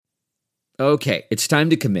Okay, it's time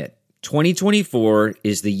to commit. 2024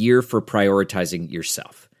 is the year for prioritizing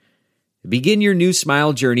yourself. Begin your new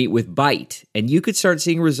smile journey with Byte, and you could start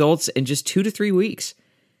seeing results in just 2 to 3 weeks.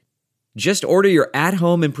 Just order your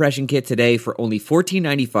at-home impression kit today for only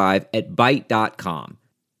 $14.95 at Byte.com.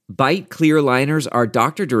 Byte clear liners are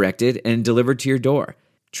doctor-directed and delivered to your door.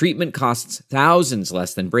 Treatment costs thousands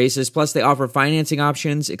less than braces, plus they offer financing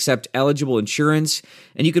options, accept eligible insurance,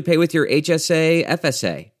 and you could pay with your HSA,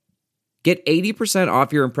 FSA. Get 80%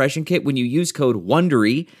 off your impression kit when you use code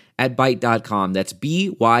WONDERY at Byte.com. That's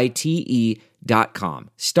BYTE.com.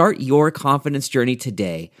 Start your confidence journey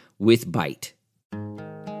today with Byte.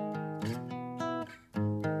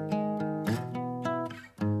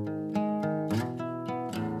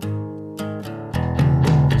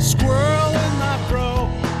 Squirrel in my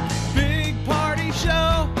fro, big party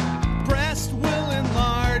show. Breast will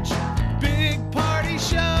enlarge, big party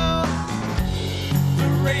show. The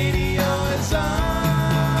radio is on.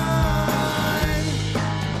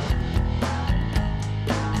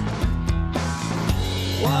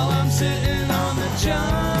 While I'm sitting on the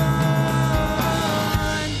john.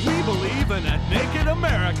 We believe in a naked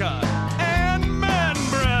America and man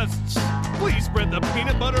breasts. Please spread the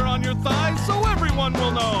peanut butter on your thighs so everyone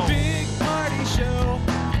will know. Big party show.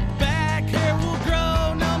 Back hair will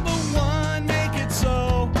grow. Number one, make it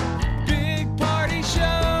so. Big party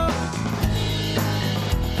show.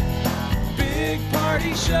 Big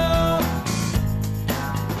party show.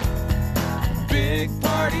 Big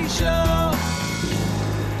party show.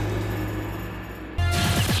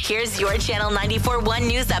 Here's your Channel 94.1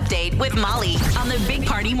 News Update with Molly on the Big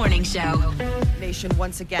Party Morning Show. Nation,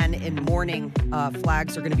 once again in mourning.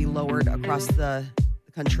 Flags are going to be lowered across the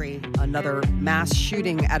country. Another mass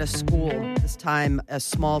shooting at a school, this time a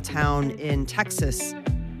small town in Texas.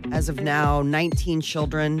 As of now, 19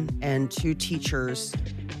 children and 2 teachers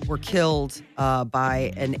were killed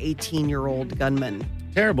by an 18-year-old gunman.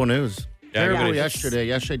 Terrible news. Yeah, Terrible yesterday.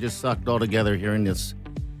 Yesterday just sucked all together hearing this.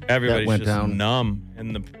 Everybody's went just down. numb,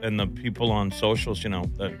 and the people on socials,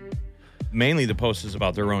 mainly the post is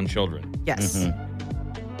about their own children. Yes.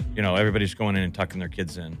 Mm-hmm. Everybody's going in and tucking their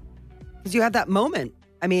kids in. Because you have that moment.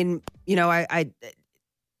 I mean, I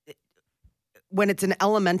when it's an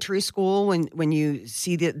elementary school, when you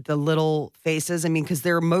see the little faces, I mean, because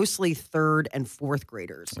they're mostly 3rd and 4th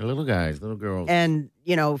graders. They're little guys, little girls. And,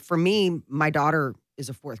 for me, my daughter is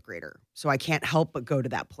a 4th grader. So I can't help but go to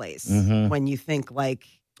that place when you think like.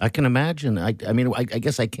 I can imagine. I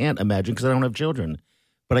guess I can't imagine because I don't have children.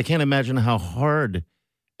 But I can't imagine how hard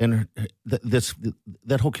and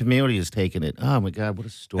that whole community has taken it. Oh, my God, what a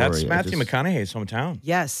story. That's Matthew McConaughey's hometown.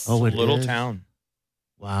 Yes. Oh, it's a little is? town.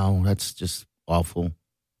 Wow, that's just awful.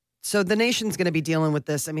 So the nation's going to be dealing with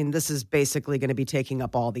this. I mean, this is basically going to be taking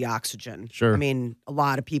up all the oxygen. Sure. I mean, a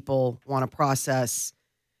lot of people want to process.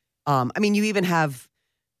 You even have,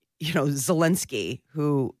 Zelensky,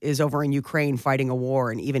 who is over in Ukraine fighting a war,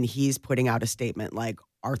 and even he's putting out a statement like,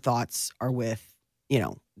 our thoughts are with,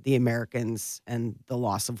 the Americans and the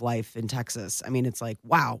loss of life in Texas. I mean, it's like,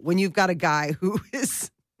 wow, when you've got a guy who is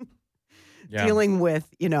dealing with,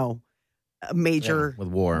 a major with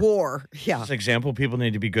war. Yeah. It's an example. People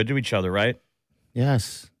need to be good to each other, right?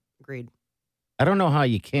 Yes. Agreed. I don't know how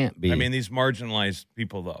you can't be. I mean, these marginalized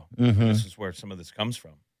people, though. Mm-hmm. This is where some of this comes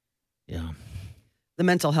from. Yeah. The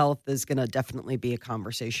mental health is going to definitely be a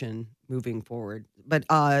conversation moving forward. But,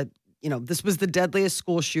 this was the deadliest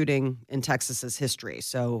school shooting in Texas's history.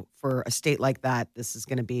 So for a state like that, this is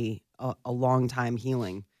going to be a long time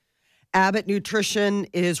healing. Abbott Nutrition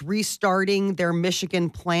is restarting their Michigan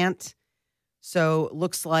plant. So it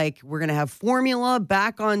looks like we're going to have formula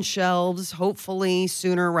back on shelves, hopefully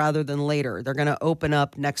sooner rather than later. They're going to open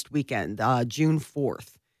up next weekend, June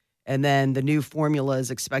 4th. And then the new formula is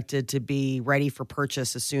expected to be ready for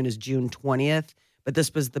purchase as soon as June 20th. But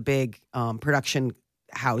this was the big production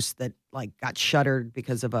house that got shuttered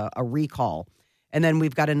because of a recall. And then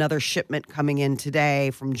we've got another shipment coming in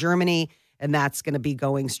today from Germany, and that's going to be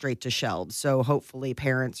going straight to shelves. So hopefully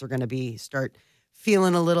parents are going to start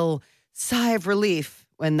feeling a little sigh of relief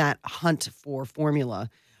when that hunt for formula.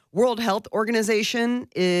 World Health Organization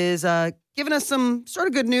is giving us some sort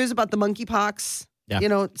of good news about the monkeypox. Yeah,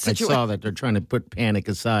 I saw that they're trying to put panic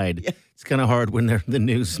aside. Yeah. It's kind of hard when the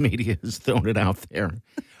news media is throwing it out there.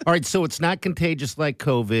 All right, so it's not contagious like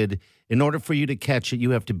COVID. In order for you to catch it,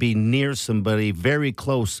 you have to be near somebody very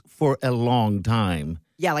close for a long time.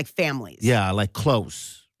 Yeah, like families. Yeah, like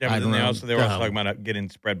close. Yeah, but then they were also talking about getting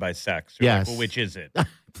spread by sex. Yes. Like, well, which is it?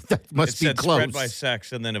 That must be close. Spread by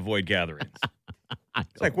sex and then avoid gatherings.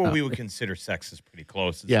 It's like, well, we would consider sex is pretty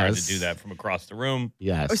close. It's hard to Yes. do that from across the room.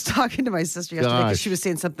 I was Yes. talking to my sister yesterday because Gosh. she was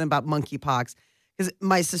saying something about monkeypox. Because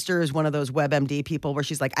my sister is one of those WebMD people where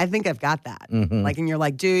she's like, I think I've got that. Mm-hmm. Like, and you're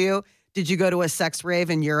like, do you? Did you go to a sex rave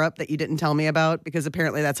in Europe that you didn't tell me about? Because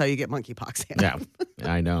apparently that's how you get monkeypox. Yeah,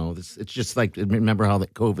 I know. It's just like, remember how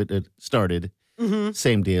that COVID had started?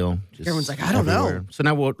 Same deal. Just Everyone's like, I don't know. everywhere. So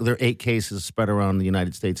now there are 8 cases spread around the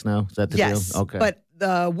United States now? Is that the Yes. deal? Okay. But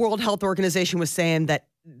the World Health Organization was saying that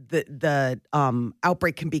the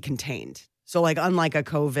outbreak can be contained. So, like, unlike a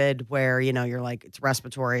COVID where, you're like, it's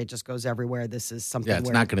respiratory, it just goes everywhere. This is something yeah, it's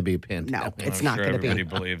where not going to be a pandemic. No, it's I'm not sure going to be.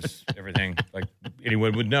 everybody believes everything like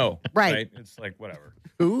anyone would know. Right. It's like, whatever.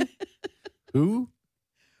 Who? Who?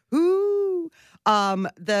 Ooh.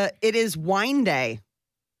 It is wine day.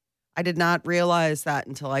 I did not realize that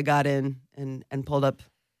until I got in and pulled up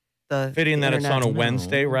the Fitting that it's on a internet.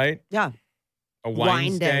 Wednesday, right? Yeah. A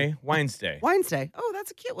Wine day. Wine's Day. Wine's Day. Oh, that's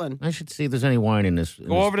a cute one. I should see if there's any wine in this.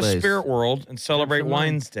 Go over to Spirit World and celebrate some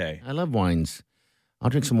wine. Wine's Day. I love wines. I'll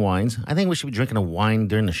drink some wines. I think we should be drinking a wine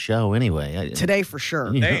during the show anyway. Today for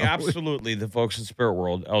sure. You They know? absolutely, the folks in Spirit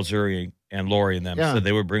World, Elzuri and Lori and them, Yeah. said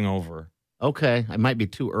they would bring over Okay, I might be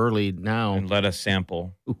too early now. and let us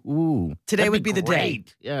sample. Ooh, Today that'd would be the day.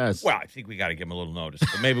 great. Yes. Well, I think we got to give them a little notice,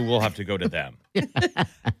 but maybe we'll have to go to them.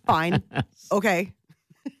 Fine. Okay.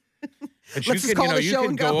 But Let's just call the you show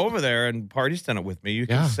can and go go. over there and Party's done it with me. You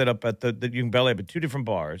can Yeah. sit up at you can belly up at 2 different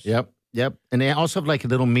bars. Yep. And they also have like a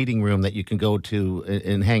little meeting room that you can go to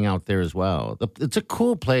and hang out there as well. It's a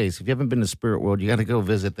cool place. If you haven't been to Spirit World, you got to go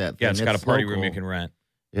visit that. Yeah, thing. it's got a party room local. you can rent.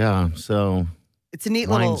 Yeah. So It's a neat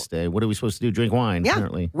little. Wine's Day. What are we supposed to do? Drink wine? Yeah.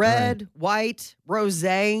 Apparently. Red, white,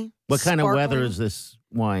 rosé. What kind of weather sparkling. is this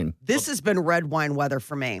wine? This has been red wine weather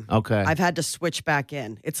for me. Okay. I've had to switch back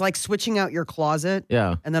in. It's like switching out your closet.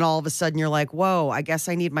 yeah. And then all of a sudden you're like, whoa, I guess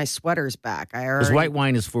I need my sweaters back. I Because already. white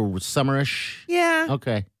wine is for summerish. Yeah.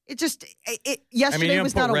 Okay. It just, I yesterday mean, you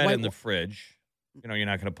was don't not put a red white in the fridge. You're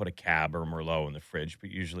not going to put a Cab or Merlot in the fridge, but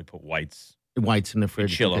you usually put whites. White's in the You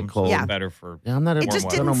fridge. chill to them. get cold. Yeah. Better for. Yeah, I'm not. It just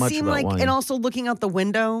I don't know didn't much seem about like, wine. and also looking out the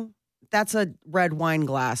window, that's a red wine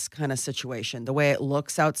glass kind of situation. The way it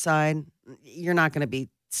looks outside, you're not going to be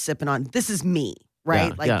sipping on. This is me, right?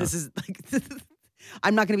 Yeah, like yeah. this is like.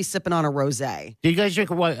 I'm not going to be sipping on a rosé. Do you guys drink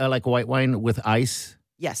like white wine with ice?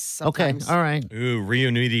 Yes. Okay. Sometimes. All right. Ooh, Rio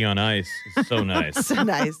Nudi on ice is so nice. So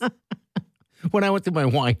nice. When I went through my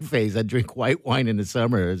wine phase, I'd drink white wine in the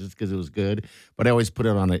summer just because it was good. But I always put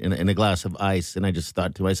it on in a glass of ice, and I just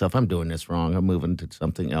thought to myself, I'm doing this wrong. I'm moving to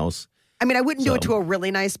something else. I mean, I wouldn't do it So- to a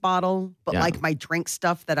really nice bottle, but Yeah. like my drink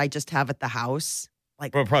stuff that I just have at the house,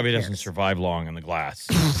 like Well, it probably who doesn't cares? survive long in the glass.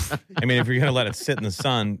 I mean, if you're going to let it sit in the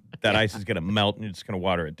sun, that ice is going to melt and you're just going to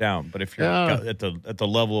water it down. But if you're Yeah. at the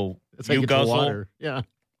level It's like you it's guzzle, water. Yeah.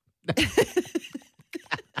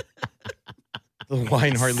 the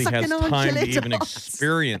wine hardly has Sucking on time to chili even dogs.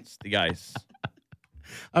 experience the ice.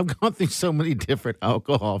 I've gone through so many different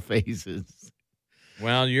alcohol phases.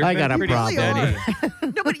 Well, you're I got a pretty problem. steady.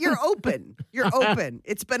 No, but you're open. You're open.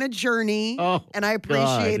 It's been a journey. Oh, and I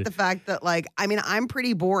appreciate God. the fact that, like, I mean, I'm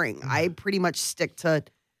pretty boring. I pretty much stick to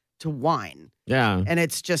wine. Yeah. And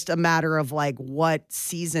it's just a matter of like what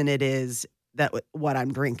season it is that what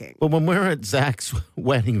I'm drinking. Well, when we were at Zach's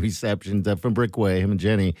wedding reception from Brickway, him and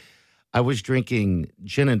Jenny, I was drinking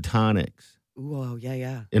gin and tonics. Ooh, oh, yeah,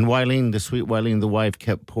 yeah. And Wileen, the sweet Wileen, the wife,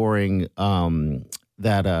 kept pouring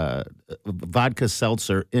that vodka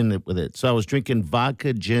seltzer in it with it. So I was drinking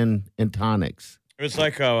vodka, gin, and tonics. It was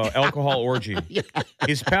like a alcohol orgy.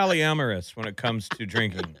 He's polyamorous when it comes to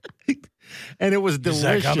drinking. And it was He's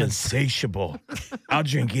like, I'm delicious. insatiable. I'll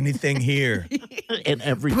drink anything here. And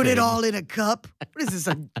everything. Put it all in a cup. What is this,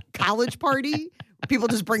 a college party? People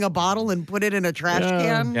just bring a bottle and put it in a trash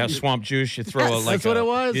can? Yeah, swamp juice. You throw Yes. That's what it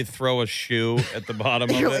was. You throw a shoe at the bottom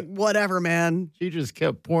of You're it. like, whatever, man. She just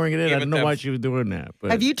kept pouring it in. Yeah, I but don't know that- why she was doing that.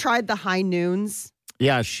 But Have you tried the high noons?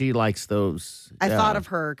 Yeah, she likes those. I Yeah. thought of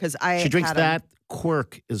her because I She drinks had 'em. that.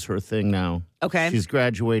 Quirk is her thing now. Okay. She's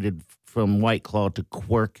graduated from White Claw to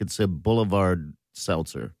Quirk. It's a Boulevard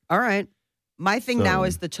seltzer. All right. My thing So- now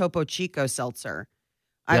is the Topo Chico seltzer.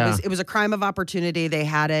 Yeah. It was a crime of opportunity. They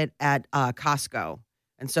had it at Costco.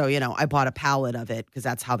 And so, I bought a pallet of it because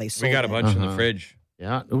that's how they sold We got a it. bunch in the Uh-huh. fridge.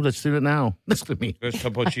 Yeah. Ooh, let's do it now. Listen to me. There's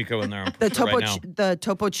Topo Chico in there. I'm The pushing it Topo, right now. the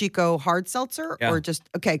Topo Chico hard seltzer, Yeah. or just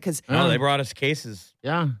okay? Because No, they brought us cases.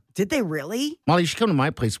 Yeah. did they really? Molly, you should come to my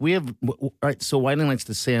place. We have, all right, so Wiley likes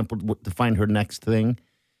to sample to find her next thing.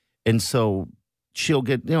 And so she'll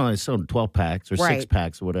get, it's so 12 packs or Right. 6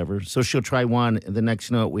 packs or whatever. So she'll try one. And the next,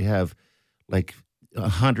 we have like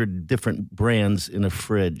 100 different brands in a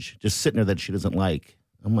fridge just sitting there that she doesn't like.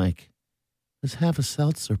 I'm like, Let's have a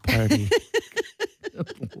seltzer party.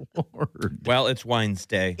 Good Lord. Well, it's Wine's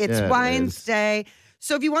Day. It's Yeah, it Wine's is. Day.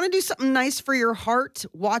 So if you want to do something nice for your heart,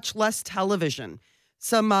 watch less television.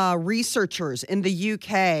 Some researchers in the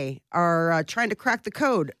UK are trying to crack the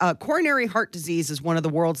code. Coronary heart disease is one of the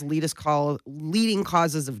world's leading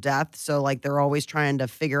causes of death. So, like, they're always trying to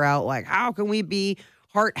figure out, like, how can we be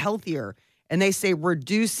heart healthier? And they say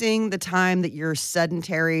reducing the time that you're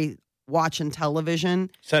sedentary watching television.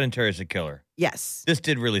 Sedentary is a killer. Yes. This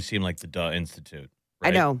did really seem like the Duh Institute. I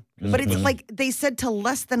right? know. But it's Mhm. like they said to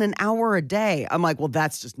less than an hour a day. I'm like, well,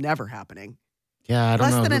 that's just never happening. Yeah, I don't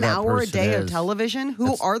Less know than who an that hour a person day of is. television? Who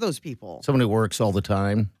That's- are those people? Someone who works all the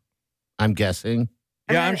time, I'm guessing.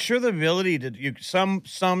 Yeah, I- I'm sure the ability to some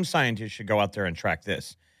scientists should go out there and track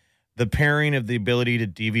this. The pairing of the ability to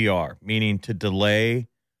DVR, meaning to delay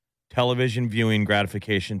television viewing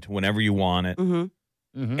gratification to whenever you want it,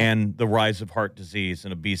 Mm-hmm. and the rise of heart disease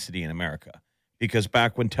and obesity in America. Because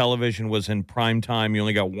back when television was in prime time, you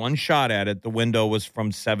only got one shot at it. The window was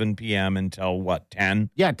from 7 p.m. until what, 10?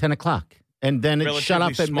 Yeah, 10 o'clock. And then it shut Relatively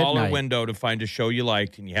off at smaller midnight. window to find a show you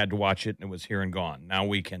liked, and you had to watch it, and it was here and gone. Now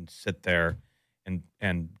we can sit there and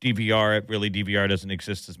DVR it. Really, DVR doesn't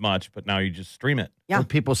exist as much, but now you just stream it. Yeah. Where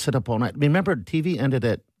people sit up all night. Remember, TV ended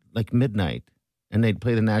at like midnight, and they'd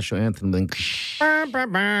play the national anthem. Then Go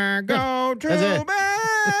to That's it. bed.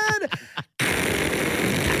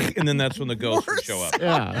 And then that's when the ghosts would Worst show up.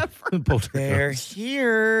 yeah, They're Poltergeist.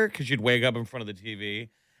 here because you'd wake up in front of the TV.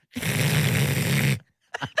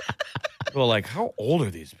 Well, like, how old are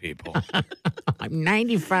these people? I'm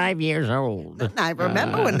 95 years old. I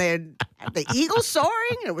remember when they had the eagle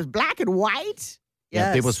soaring and it was black and white. Yeah,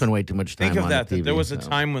 Yes. people spend way too much time Think of on that. TV, There was a so.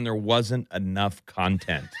 time when there wasn't enough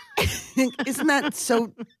content. Isn't that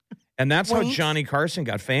so? And that's how Quaint. Johnny Carson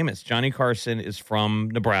got famous. Johnny Carson is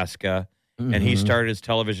from Nebraska, and he Mhm. started his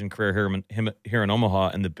television career here in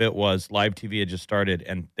Omaha. And the bit was live TV had just started,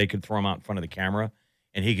 and they could throw him out in front of the camera,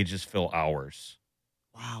 and he could just fill hours.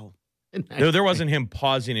 Wow. There wasn't him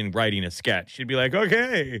pausing and writing a sketch. He'd be like,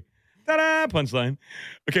 okay, ta-da, punchline.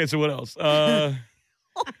 Okay, so what else?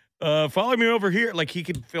 Follow me over here. Like, he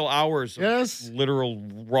could fill hours of Yes. literal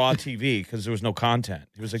raw TV because there was no content.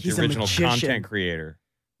 He was like He's the a original magician. content creator.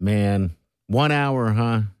 Man, 1 hour,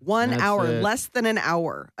 huh? 1 That's hour, it. less than an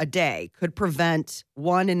hour a day could prevent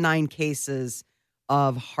 1 in 9 cases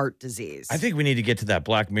of heart disease. I think we need to get to that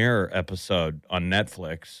Black Mirror episode on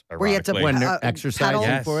Netflix. Where you have to- ironically. When Uh, they're exercising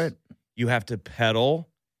pedal? for it. You have to pedal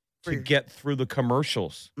For to your- get through the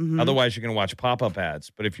commercials. Mhm. Otherwise, you're going to watch pop-up ads.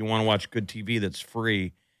 But if you want to watch good TV that's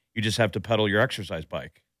free, you just have to pedal your exercise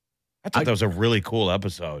bike. I thought that was a really cool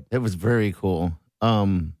episode. It was very cool.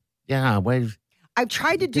 Yeah, why? I've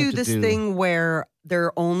tried to You do have to this do- thing where there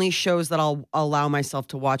are only shows that I'll allow myself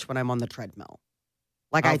to watch when I'm on the treadmill.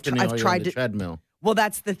 Like How I've often are you on tried the to. treadmill. Well,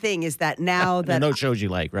 that's the thing is that now that no shows you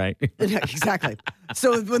like, right? exactly.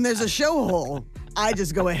 So when there's a show hole, I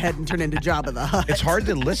just go ahead and turn into Jabba the Hutt. It's hard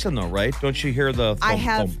to listen, though, right? Don't you hear the I thump,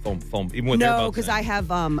 have- thump, thump, thump, even with No, earbuds because in? I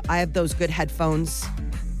have those good headphones.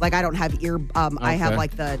 Like I don't have ear. I have Okay.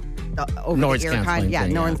 like the over Noise the ear kind. canceling Yeah,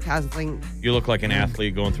 thing, noise yeah. canceling. You look like an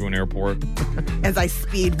athlete going through an airport. As I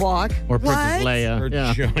speed walk. Or Princess What? Leia. Or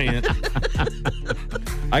Yeah. giant.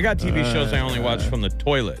 I got TV shows I only watch from the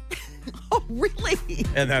toilet, Oh, really?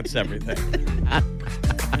 and that's everything. All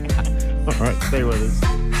right, stay with us.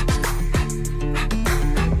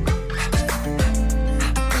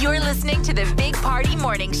 You're listening to the Big Party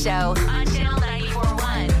Morning Show on Channel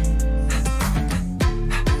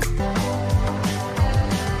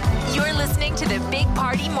 94.1. You're listening to the Big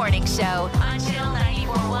Party Morning Show on Channel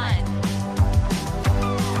 94.1.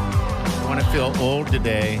 I want to feel old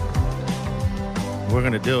today. We're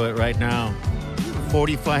going to do it right now.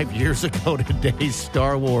 45 years ago today,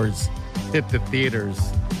 Star Wars hit the theaters.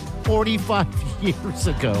 45 years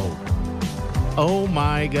ago. Oh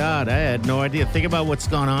my God, I had no idea. Think about what's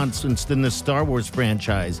gone on since then the Star Wars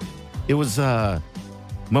franchise. It was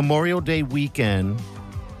Memorial Day weekend,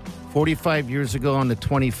 45 years ago on the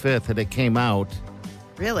 25th that it came out.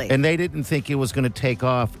 Really? And they didn't think it was going to take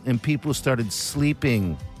off, and people started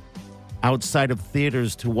sleeping outside of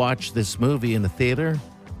theaters to watch this movie in the theater.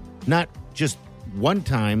 Not just one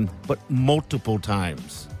time, but multiple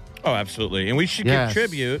times. Oh, absolutely. And we should Yes. give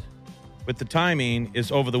tribute with the timing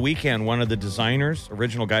is over the weekend, one of the designers,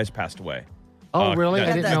 original guys passed away. Oh, really? yeah,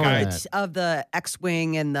 I didn't know guy- that. Of the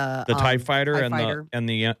X-wing and the TIE fighter TIE and fighter.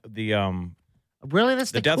 the Really?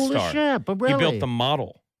 That's the the Death coolest Star. ship. But really? He built the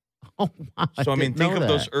model. Oh, wow. So, I mean, didn't think know of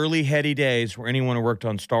those that. early heady days where anyone who worked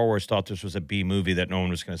on Star Wars thought this was a B movie that no one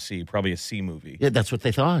was going to see, probably a C movie. Yeah, that's what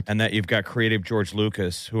they thought. And that you've got creative George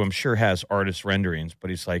Lucas, who I'm sure has artist renderings, but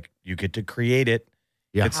he's like, you get to create it.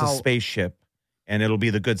 Yeah. It's a spaceship, and it'll be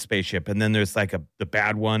the good spaceship. And then there's like the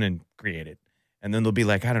bad one, and create it. And then there'll be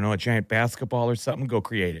like, I don't know, a giant basketball or something, go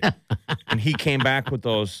create it. And he came back with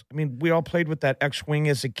those. I mean, we all played with that X-Wing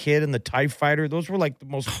as a kid and the TIE Fighter. Those were like the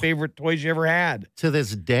most favorite toys you ever had. To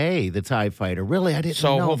this day, the TIE Fighter. Really? I didn't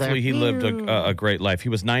So know hopefully that. he lived a great life. He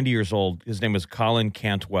was 90 years old. His name was Colin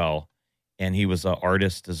Cantwell, and he was an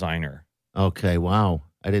artist designer. Okay, wow.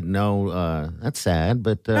 I didn't know. That's sad,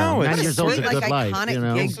 but No, it's 90 years a old's a sweet, good like, life. iconic You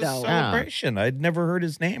know? gig, It's a though. celebration. I'd never heard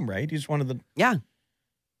his name, right? He's one of the... Yeah.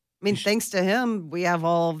 I mean, thanks to him, we have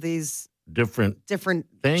all of these Different. different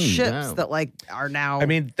Things, ships yeah. that like are now. I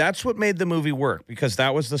mean, that's what made the movie work, because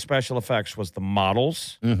that was the special effects, was the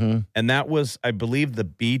models. Mm-hmm. And that was, I believe, the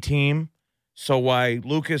B team. So why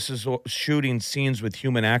Lucas is shooting scenes with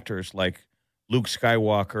human actors like Luke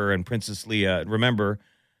Skywalker and Princess Leia. Remember,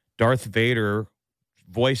 Darth Vader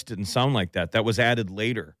voice didn't sound like that. That was added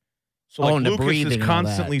later. So like and the Lucas breathing is and all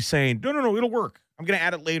constantly saying, no, it'll work. I'm going to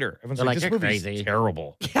add it later. Everyone's They're like, like, this "You're movie's crazy."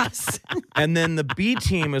 terrible. yes. And then the B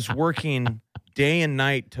team is working day and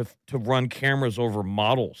night to run cameras over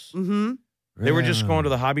models. Mm-hmm. They were just going to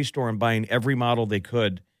the hobby store and buying every model they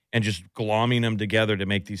could and just glomming them together to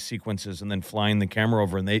make these sequences and then flying the camera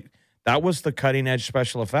over. And that was the cutting edge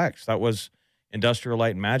special effects. That was Industrial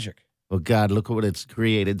Light and Magic. Well, God, look at what it's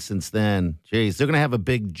created since then. Jeez, they're going to have a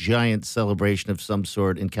big, giant celebration of some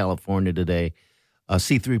sort in California today.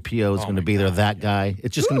 C-3PO is going to be there, that guy.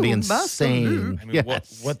 It's just going to be insane. I mean,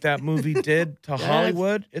 what that movie did to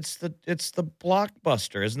Hollywood, it's the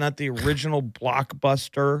blockbuster. Isn't that the original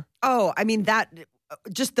blockbuster? Oh, I mean, that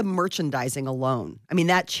just the merchandising alone. I mean,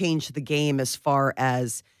 that changed the game as far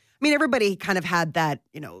as, I mean, everybody kind of had that,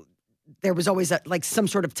 there was always like some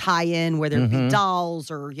sort of tie-in where there'd be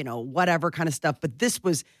dolls or, whatever kind of stuff. But this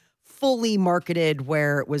was fully marketed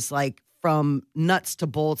where it was like from nuts to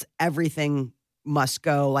bolts, everything must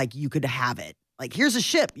go. Like you could have it. Like here's a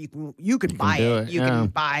ship. You can buy do it. it, You yeah. can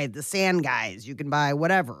buy the sand guys. You can buy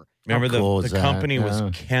whatever. Remember cool the is that? company was Yeah.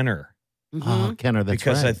 Kenner. Oh, Kenner, that's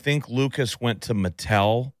Because I right. think Lucas went to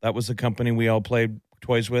Mattel. That was the company we all played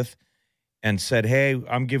toys with, and said, "Hey,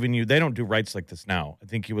 I'm giving you." They don't do rights like this now. I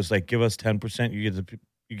think he was like, "Give us 10%. You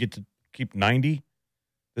get to keep 90."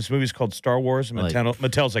 This movie's called Star Wars, and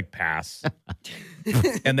Mattel's like, "Pass."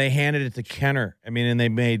 And they handed it to Kenner. I mean, and they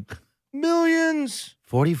made millions.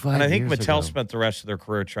 45 And I think years Mattel ago. spent the rest of their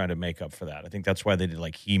career trying to make up for that. I think that's why they did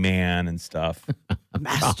like He-Man and stuff.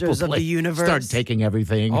 Masters of Probably the universe. Start taking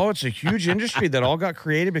everything. Oh, it's a huge industry that all got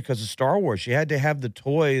created because of Star Wars. You had to have the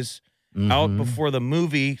toys out before the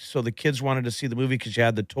movie, so the kids wanted to see the movie because you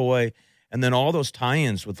had the toy. And then all those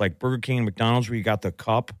tie-ins with like Burger King and McDonald's where you got the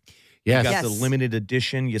cup, Yes. you got Yes. the limited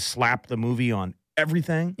edition, you slap the movie on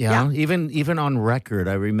everything. Yeah, even on record,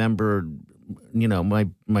 I remember,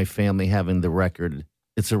 my family having the record.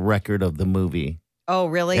 It's a record of the movie, Oh,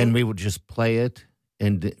 really? and we would just play it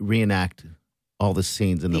and reenact all the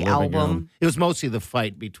scenes in the, The living room. album. It was mostly the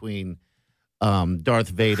fight between Darth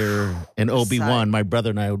Vader and Obi-Wan. My brother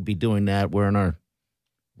and I would be doing that, wearing our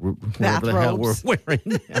whatever the hell we're Bathrobes.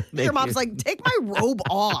 wearing. Your mom's like, take my robe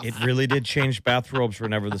off. It really did change. Bathrobes were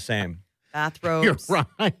never the same. Bathrobes. You're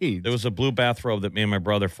right. There was a blue bathrobe that me and my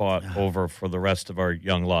brother fought over for the rest of our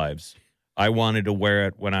young lives. I wanted to wear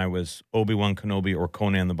it when I was Obi-Wan Kenobi or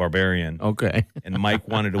Conan the Barbarian. Okay. And Mike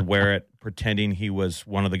wanted to wear it pretending he was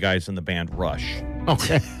one of the guys in the band Rush.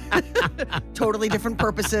 Okay. Totally different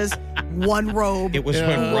purposes. One robe. It was when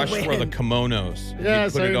Yeah. Rush wore the kimonos.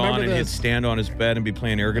 Yes, He'd put I it on remember and he'd this. stand on his bed and be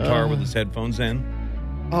playing air guitar with his headphones in.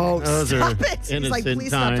 Oh, Those are stop it. He's innocent like, please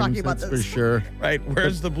stop times, talking about that's this. for sure. Right?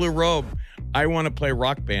 Where's the blue robe? I want to play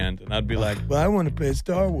Rock Band. And I'd be like, well, I want to play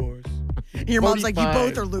Star Wars. Your mom's like, you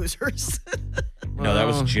 45. both are losers. No, that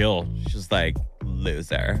was Oh. Jill. She's like,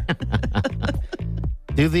 loser.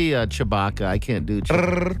 Do the Chewbacca. I can't do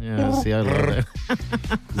Chewbacca. Yeah, see, I love it.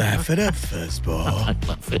 Laugh it up, fuzzball. I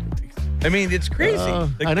love it. I mean, it's crazy. I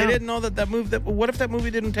They know. didn't know that movie. What if that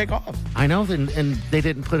movie didn't take off? I know, and they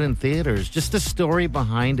didn't put it in theaters. Just the story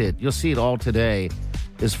behind it. You'll see it all today.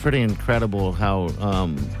 Is pretty incredible how,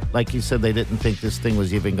 like you said, they didn't think this thing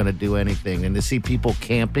was even going to do anything. And to see people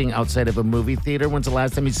camping outside of a movie theater, when's the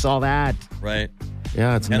last time you saw that? Right.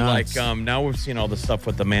 Yeah, it's And nuts. like now we've seen all the stuff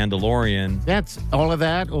with the Mandalorian. That's all of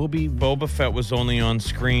that. Obi. Boba Fett was only on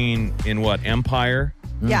screen in what, Empire?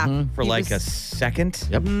 Yeah. For he like a was- second.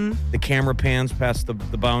 Yep. The camera pans past the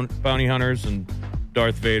bounty hunters, and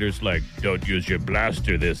Darth Vader's like, "Don't use your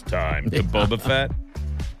blaster this time" to Boba Fett.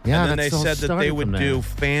 Yeah, and then they that's all said that they started would from do there.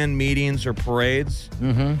 fan meetings or parades,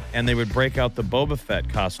 and they would break out the Boba Fett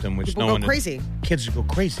costume, which People no go one crazy kids would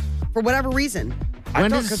go crazy. for whatever reason. I When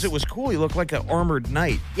thought does- because it was cool. He looked like an armored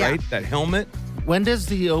knight, Yeah. right? That helmet. When does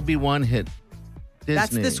the Obi-Wan hit Disney?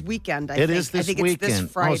 That's this weekend, I It think. is this I think weekend. it's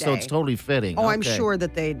this Friday. Oh, so it's totally fitting. Oh, I'm Okay. sure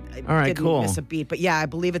that they All right, didn't cool. miss a beat. But yeah, I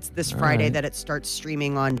believe it's this Friday right. that it starts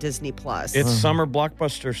streaming on Disney Plus. It's summer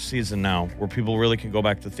blockbuster season now, where people really can go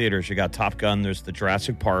back to theaters. You got Top Gun. There's the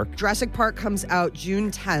Jurassic Park. Jurassic Park comes out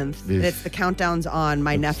June 10th. And Oof. it's the countdown's on.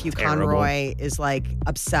 My nephew terrible. Conroy is like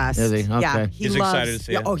obsessed. Is he? Yeah, Okay. he He's loves. excited to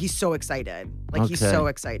see it. Oh, he's so excited. Like he's Okay. so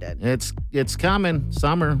excited. It's coming.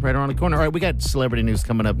 Summer right around the corner. All right, we got celebrity news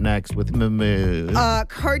coming up next with Moo.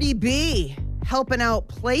 Cardi B helping out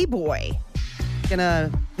Playboy. Gonna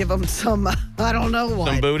give him some. I don't know what.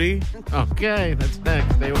 Some booty. Okay, that's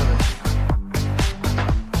next. Stay with us.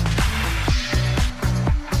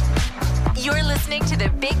 You're listening to the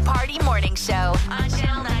Big Party Morning Show on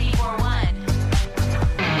Channel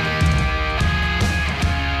 94.1.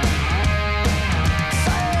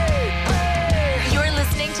 You're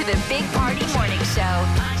listening to the Big Party Morning Show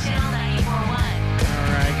on Channel 94.1.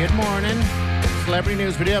 All right, good morning. Celebrity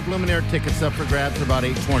news. We do have Luminaire tickets up for grabs for about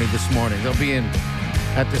 8:20 this morning. They'll be in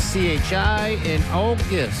at the CHI in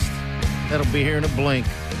August. That'll be here in a blink.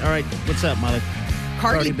 All right, what's up, Molly?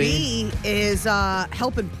 Cardi B is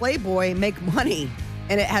helping Playboy make money,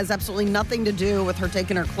 and it has absolutely nothing to do with her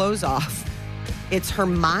taking her clothes off. It's her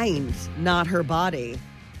mind, not her body.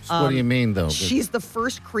 So what do you mean, though? She's the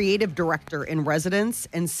first creative director in residence,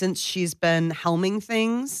 and since she's been helming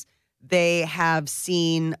things, they have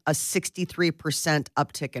seen a 63%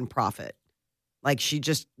 uptick in profit. Like she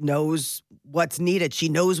just knows what's needed. She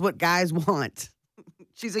knows what guys want.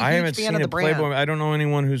 She's a I huge haven't fan seen of the a brand. Playboy. I don't know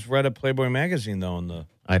anyone who's read a Playboy magazine though. Do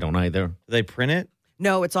I don't either. they print it?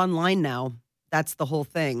 No, it's online now. That's the whole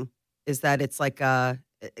thing. Is that it's like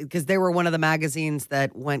because they were one of the magazines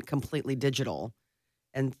that went completely digital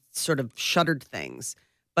and sort of shuttered things.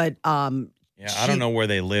 But Yeah, I don't know where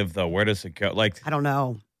they live though. Where does it go? Like, I don't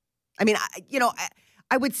know. I mean,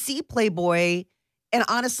 I would see Playboy, and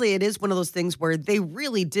honestly, it is one of those things where they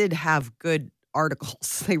really did have good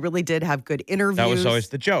articles. They really did have good interviews. that was always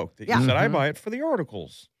the joke. That Yeah. you said, I buy it for the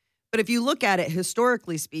articles. But if you look at it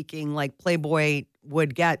historically speaking, like Playboy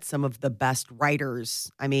would get some of the best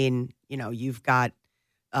writers. I mean, you've got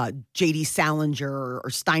J.D. Salinger or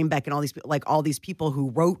Steinbeck and all these people who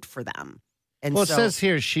wrote for them. And Well, it so, says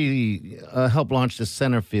here she helped launch the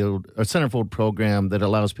Centerfold program that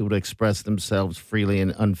allows people to express themselves freely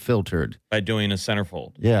and unfiltered. By doing a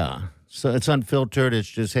centerfold. Yeah. So it's unfiltered. It's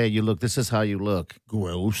just, hey, you look. This is how you look.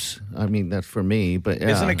 Gross. I mean, that's for me. But yeah,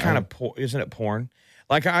 Isn't it kind of isn't it porn?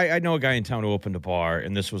 Like I know a guy in town who opened a bar,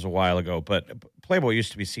 and this was a while ago. But Playboy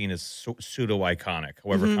used to be seen as pseudo iconic,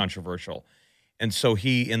 however controversial. And so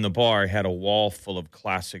he in the bar had a wall full of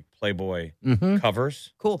classic Playboy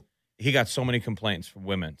covers. cool. He got so many complaints from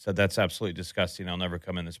women. Said that's absolutely disgusting. I'll never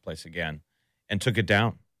come in this place again, and took it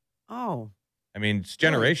down. Oh, I mean, it's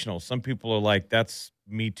generational. Some people are like, that's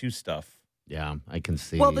Me Too stuff. Yeah, I can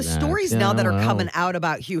see. well, the that. stories Yeah, now that are well. coming out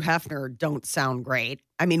about Hugh Hefner don't sound great.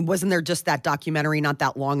 I mean, wasn't there just that documentary not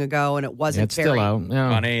that long ago, and it Yeah, wasn't it's very, still out.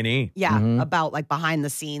 Yeah. On A&E. yeah, about like behind the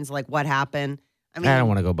scenes, like what happened. I mean, I don't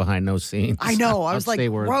want to go behind those scenes. I know. I I'll was like, stay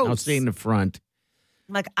I'll gross. stay in the front.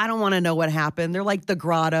 Like, I don't want to know what happened. They're like the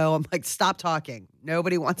grotto. I'm like, stop talking.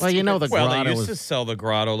 Nobody wants Well, to you know hear the this. Well, Grotto they used was- to sell the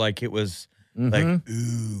grotto like it was like,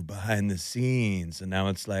 ooh, behind the scenes. And now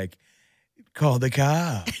it's like, call the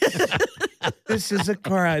cops. This is a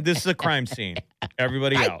crime. This is a crime scene.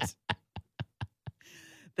 Everybody out.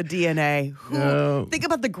 the DNA. Who, No. Think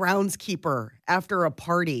about the groundskeeper after a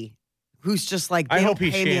party who's just like, they I don't hope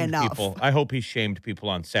he pay me shamed enough. people. I hope he shamed people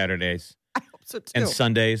on Saturdays I hope so too. and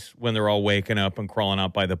Sundays when they're all waking up and crawling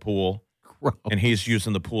out by the pool. Gross. And he's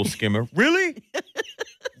using the pool skimmer. Really?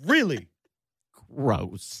 Really?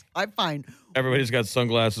 Gross. I'm fine. Everybody's got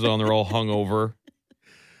sunglasses on. They're all hungover.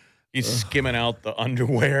 He's skimming out the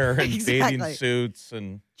underwear and bathing Exactly. suits.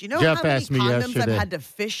 And Do you know Jeff how many asked me condoms I've yesterday. had to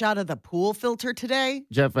fish out of the pool filter today?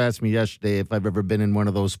 Jeff asked me yesterday if I've ever been in one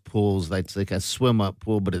of those pools that's like a swim up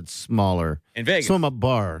pool, but it's smaller. in Vegas. Swim up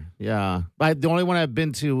bar. Yeah. The only one I've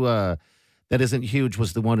been to that isn't huge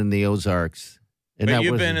was the one in the Ozarks. And But that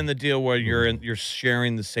you've was- been in the deal where you're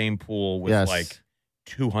sharing the same pool with Yes. like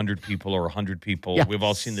 200 people or 100 people. Yes. We've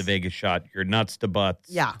all seen the Vegas shot. You're nuts to butts.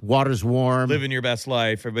 Yeah. water's warm. Living your best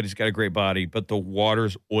life. Everybody's got a great body, but the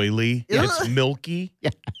water's oily. Ugh. It's milky. Yeah.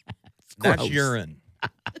 That's gross. urine.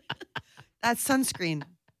 That's sunscreen.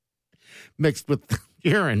 Mixed with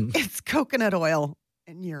urine. It's coconut oil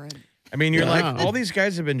and urine. I mean, you're Yeah. like, all these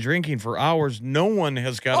guys have been drinking for hours. No one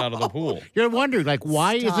has got out of the pool. You're wondering, like,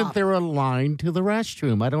 why Stop. isn't there a line to the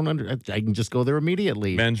restroom? I can just go there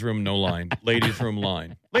immediately. Men's room, no line. Ladies' room,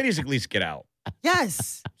 line. Ladies at least get out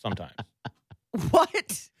Yes. sometimes.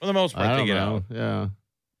 What? For the most part, I they don't get know. out. Yeah. All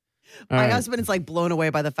My right. husband is like blown away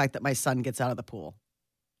by the fact that my son gets out of the pool.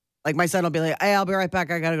 Like my son will be like, "Hey, I'll be right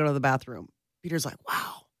back. I got to go to the bathroom." Peter's like,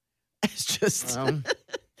 "Wow." It's just, Well, I'm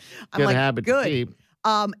good like, habit to good. keep.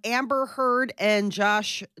 Amber Heard and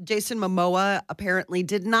Jason Momoa apparently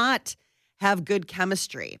did not have good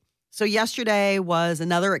chemistry. So yesterday was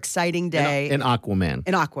another exciting day In Aquaman.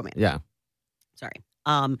 in Aquaman. Yeah. Sorry.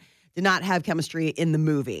 Did not have chemistry in the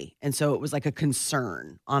movie. And so it was like a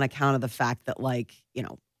concern on account of the fact that, like, you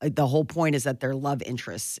know, the whole point is that they're love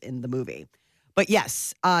interests in the movie. But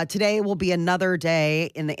yes, today will be another day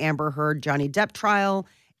in the Amber Heard Johnny Depp trial.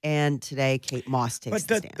 And today, Kate Moss takes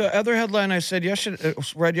the stand. The other headline I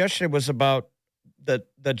read yesterday was about that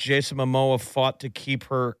Jason Momoa fought to keep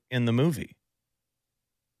her in the movie.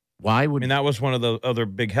 Why I would mean, that was one of the other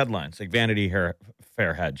big headlines, like Vanity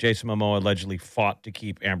Fair had. Jason Momoa allegedly fought to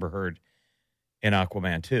keep Amber Heard in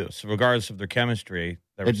Aquaman 2. So regardless of their chemistry,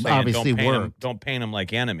 they were It saying obviously don't worked. paint them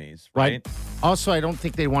like enemies, right? Also, I don't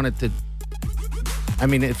think they wanted to. I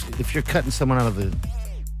mean, if you're cutting someone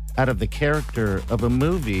out of the character of a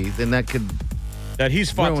movie, then that could. That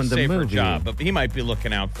he's fought to Ruined the save her movie. job, but he might be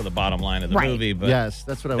looking out for the bottom line of the Right. movie. But Yes,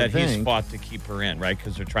 that's what I would that he's think. fought to keep her in, right?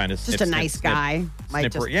 Because they're trying to Just a nice guy. Might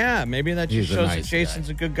snip her. just, Yeah, maybe that just He's a shows nice that Jason's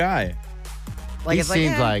a good guy. like, He it's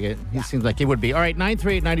seems like, like it. He seems like he would be. All right,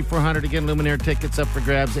 938-9400. Again, Luminaire tickets up for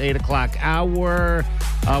grabs, 8 o'clock hour.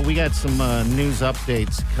 We got some news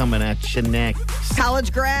updates coming at you next.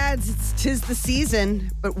 college grads, tis the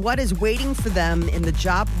season, but what is waiting for them in the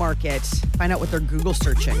job market? Find out what they're Google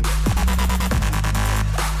searching.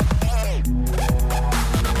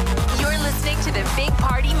 You're listening to the Big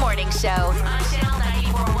Party Morning Show on Channel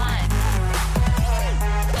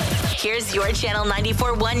 94.1. Here's your Channel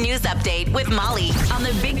 94.1 News Update with Molly on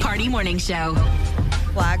the Big Party Morning Show.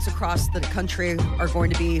 Flags across the country are going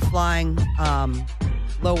to be flying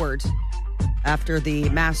lowered after the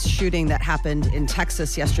mass shooting that happened in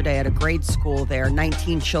Texas yesterday at a grade school there.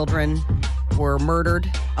 19 children were murdered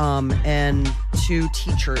and 2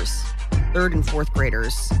 teachers, 3rd and 4th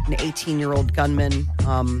graders. An 18-year-old gunman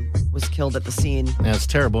was killed at the scene. That's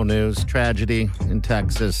terrible news. Tragedy in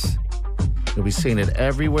Texas. You'll be seeing it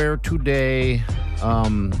everywhere today.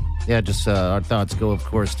 Just our thoughts go, of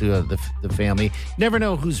course, to the family. Never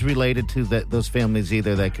know who's related to those families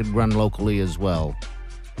either. That could run locally as well.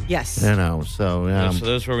 Yes. You know, so So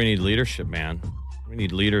that's where we need leadership, man. We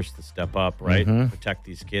need leaders to step up, right? Mm-hmm. Protect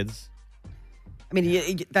these kids. I mean,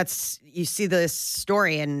 you see this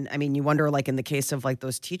story, and I mean, you wonder, like in the case of like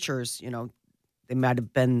those teachers, you know, they might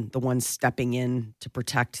have been the ones stepping in to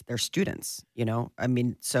protect their students. You know, I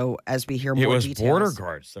mean, so as we hear more It was details, border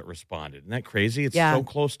guards that responded. Isn't that crazy? It's Yeah. so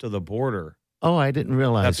close to the border. oh, I didn't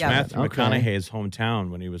realize That's that. Matthew Okay. McConaughey's hometown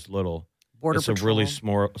when he was little. Border it's Patrol. a really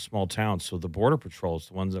small town. So the border patrol is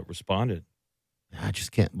the ones that responded. I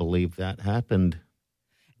just can't believe that happened.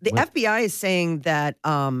 The What? FBI is saying that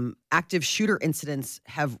active shooter incidents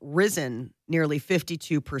have risen nearly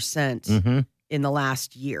 52% Mm-hmm. in the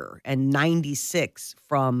last year, and 96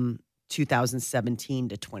 from 2017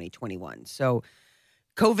 to 2021. So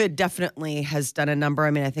COVID definitely has done a number.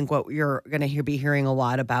 I mean, I think what you're going to be hearing a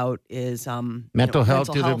lot about is Mental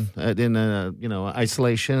health, mental in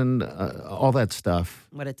isolation, all that stuff.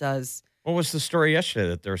 what it does. What was the story yesterday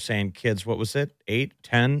that they were saying kids, what was it, 8,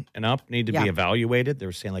 10 and up need to Yeah. be evaluated? They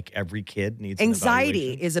were saying like every kid needs Anxiety an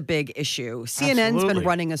evaluation. is a big issue. CNN's Absolutely. been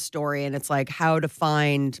running a story, and it's like how to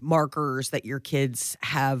find markers that your kids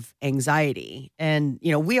have anxiety. And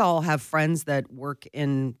you know, we all have friends that work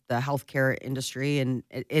in the healthcare industry, and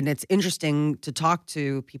it's interesting to talk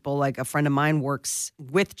to people. Like a friend of mine works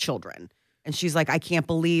with children, and she's like, I can't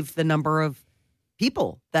believe the number of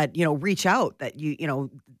people that reach out that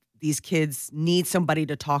these kids need somebody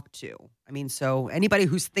to talk to. I mean, so anybody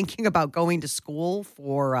who's thinking about going to school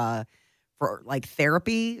for like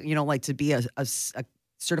therapy, like to be a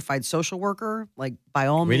certified social worker, like by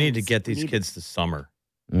all We means. need to get these kids to summer,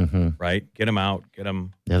 Mm-hmm. right? Get them out, get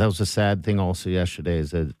them. Yeah, that was a sad thing also yesterday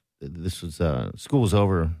is that this was, school was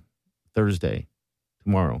over Thursday,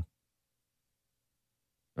 tomorrow.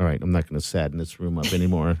 All right, I'm not going to sadden this room up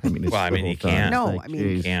anymore. I mean, it's Well, I the mean, whole you can't. time. No, Like, I mean,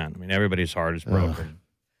 You geez. can. I mean, everybody's heart is broken.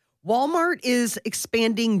 Walmart is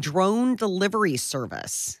expanding drone delivery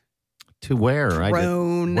service. To where?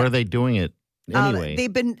 Drone. Where are they doing it anyway?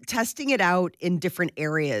 They've been testing it out in different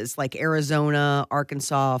areas like Arizona,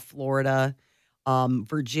 Arkansas, Florida,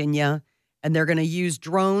 Virginia. And they're going to use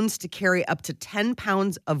drones to carry up to 10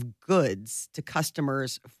 pounds of goods to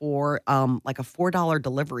customers for like a $4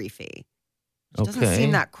 delivery fee. Which doesn't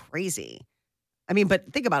seem that crazy. I mean,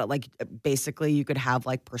 but think about it. Like, basically, you could have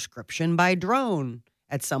like prescription by drone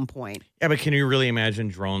at some point. Yeah, but can you really imagine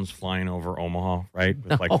drones flying over Omaha, right?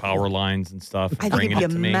 With like power lines and stuff. I think it'd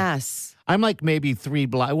be a mess. I'm like maybe 3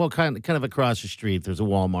 blocks. Well, kind of across the street. There's a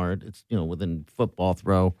Walmart. It's within football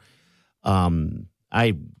throw.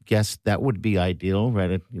 I guess that would be ideal, right?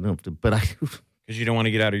 You don't have to, but because you don't want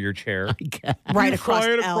to get out of your chair, right across,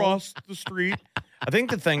 fly it across the street. I think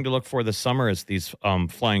the thing to look for this summer is these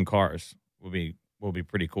flying cars. Will be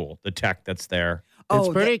pretty cool. The tech that's there. It's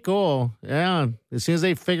pretty cool. Yeah. As soon as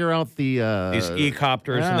they figure out the these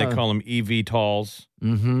e-copters, and they call them eVTOLs.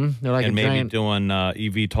 Mm-hmm. They're like and maybe doing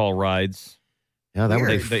eVTOL rides. Yeah, that would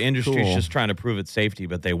be the industry's cool. just trying to prove its safety,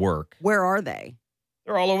 but they work. Where are they?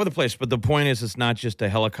 They're all over the place. But the point is, it's not just a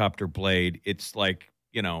helicopter blade. It's like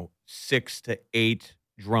 6 to 8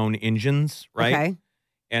 drone engines, right? Okay.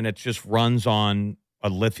 And it just runs on a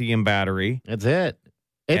lithium battery. That's it.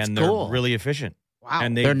 It's and cool. They're really efficient. Wow.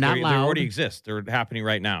 And they're not they loud. already exist. They're happening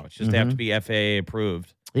right now. It's just they have to be FAA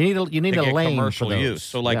approved. You need to a get lane commercial for those. use.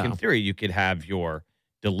 So, in theory, you could have your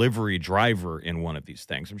delivery driver in one of these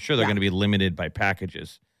things. I'm sure they're going to be limited by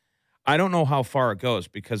packages. I don't know how far it goes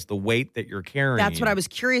because the weight that you're carrying. That's what I was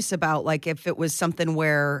curious about. Like if it was something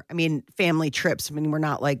where, family trips. We're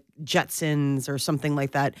not like Jetsons or something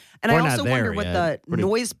like that. And We're I not also there wonder what yet. the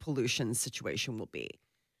noise pollution situation will be.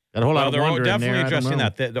 Got a whole lot of they're wonder in definitely there. I don't addressing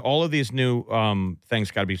know. that. All of these new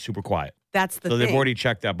things got to be super quiet. That's the So thing. they've already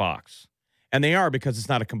checked that box. And they are because it's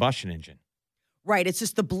not a combustion engine. Right. It's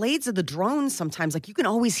just the blades of the drones sometimes. Like you can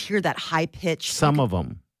always hear that high pitch. Some of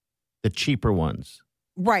them, the cheaper ones.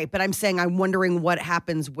 Right. But I'm saying I'm wondering what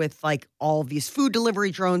happens with like all these food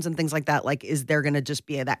delivery drones and things like that. Like, is there going to just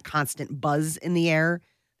be that constant buzz in the air?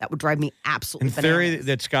 That would drive me absolutely In theory, bananas.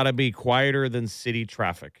 that's got to be quieter than city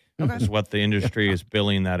traffic. Is what the industry is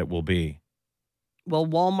billing that it will be. Well,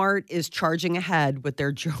 Walmart is charging ahead with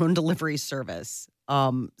their drone delivery service.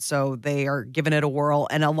 So they are giving it a whirl.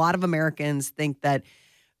 And a lot of Americans think that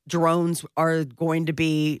drones are going to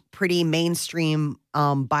be pretty mainstream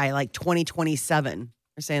by like 2027.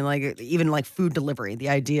 They're saying like even like food delivery, the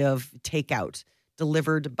idea of takeout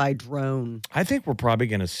delivered by drone. I think we're probably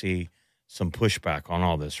going to see some pushback on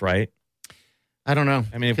all this, right? I don't know.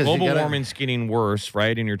 I mean, if Because you global gotta- warming's getting worse,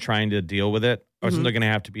 right, and you're trying to deal with it, isn't there going to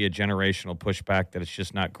have to be a generational pushback that it's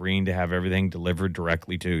just not green to have everything delivered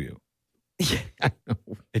directly to you?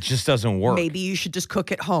 It just doesn't work. Maybe you should just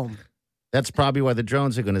cook at home. That's probably why the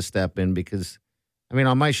drones are going to step in because,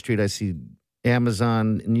 on my street, I see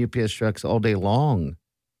Amazon and UPS trucks all day long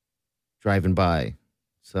driving by.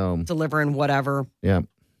 So, Delivering whatever. yeah.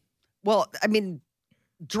 Well,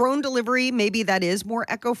 drone delivery, maybe that is more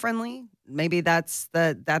eco-friendly. Maybe that's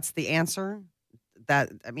the answer.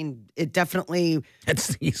 It definitely.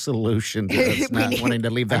 That's the solution to us not wanting to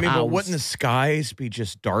leave the house. but wouldn't the skies be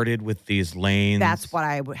just darted with these lanes? That's what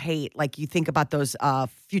I would hate. Like you think about those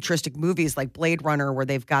futuristic movies like Blade Runner, where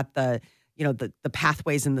they've got the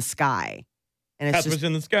pathways in the sky, and it's Pathways just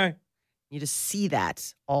in the sky. you just see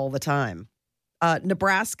that all the time.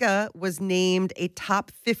 Nebraska was named a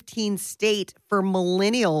top 15 state for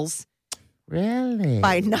millennials Really?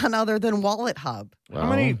 by none other than Wallet Hub. How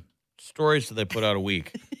many stories do they put out a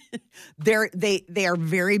week? They are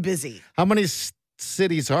very busy. How many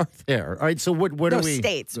cities are there? All right, so what No, are we?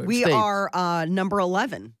 states. We are number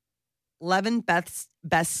 11. 11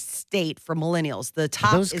 best state for millennials. The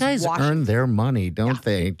top Those is guys Washington. earn their money, don't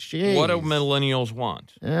they? Jeez. What do millennials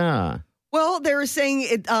want? Yeah. Well, they're saying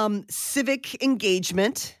it, civic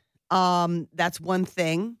engagement. That's one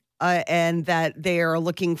thing. And that they are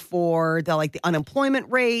looking for the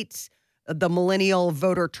unemployment rate, the millennial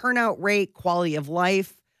voter turnout rate, quality of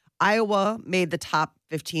life. Iowa made the top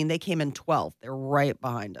 15. They came in 12th. They're right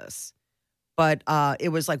behind us. But it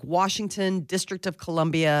was like Washington, District of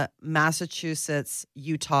Columbia, Massachusetts,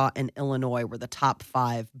 Utah, and Illinois were the top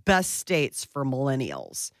 5 best states for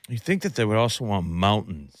millennials. You think that they would also want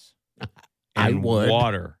mountains I and would.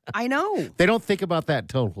 water. I know. They don't think about that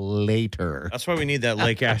till later. That's why we need that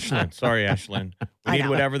Lake Ashland. Sorry, Ashland. We I need know.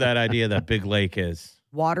 whatever that idea, that big lake is.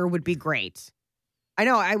 Water would be great. I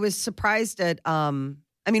know. I was surprised at,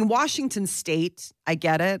 Washington State, I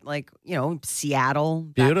get it. Seattle.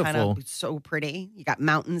 that Beautiful. kind of so pretty. You got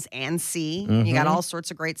mountains and sea. You got all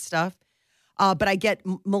sorts of great stuff. But I get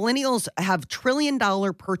millennials have $1 trillion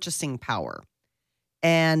purchasing power.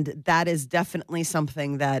 And that is definitely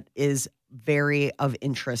something that is very of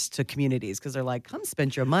interest to communities because they're like, come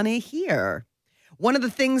spend your money here. one of the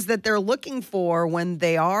things that they're looking for when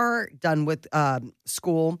they are done with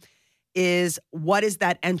school is what is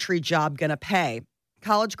that entry job going to pay?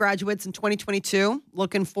 College graduates in 2022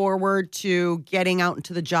 looking forward to getting out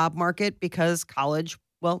into the job market because college,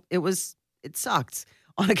 well, it sucked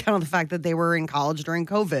on account of the fact that they were in college during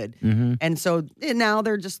COVID. Mm-hmm. And so now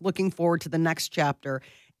they're just looking forward to the next chapter.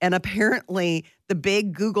 And apparently the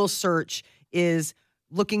big Google search is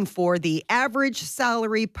looking for the average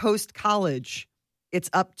salary post-college. It's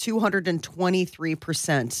up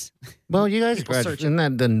 223%. Well, you guys People graduate. searching. Isn't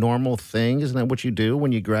that the normal thing? Isn't that what you do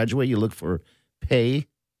when you graduate? You look for pay.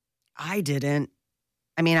 I didn't.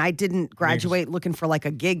 I mean, I didn't graduate looking for like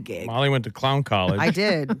a gig. Molly went to clown college. I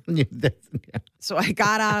did. Yeah. So I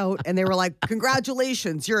got out and they were like,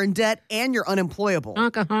 congratulations, you're in debt and you're unemployable.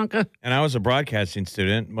 Honka, honka. And I was a broadcasting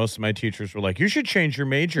student. Most of my teachers were like, you should change your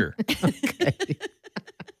major.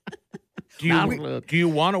 Do you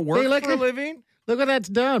want to work Hey, look for a at- living? Look what that's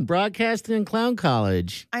done. Broadcasting and clown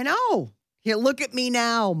college. I know. Here, look at me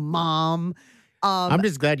now, Mom. I'm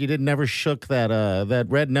just glad you didn't ever shook that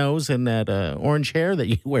red nose and that orange hair that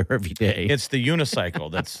you wear every day. It's the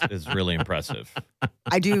unicycle is really impressive,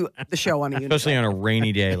 I do the show on a unicycle. especially on a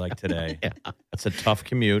rainy day like today. That's a tough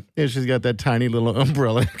commute. Yeah, she's got that tiny little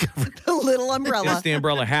umbrella covered. The little umbrella. It's the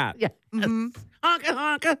umbrella hat. Yeah. Honka,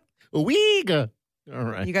 honka. Weega. All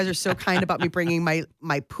right. You guys are so kind about me bringing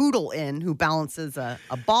my poodle in, who balances a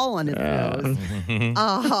ball on his nose.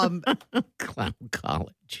 Clown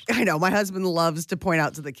college. I know my husband loves to point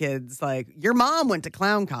out to the kids, like, your mom went to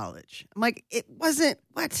clown college. I'm like, it wasn't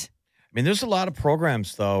what? I mean, there's a lot of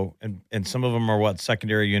programs, though, and some of them are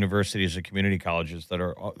secondary universities or community colleges that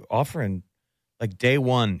are offering like day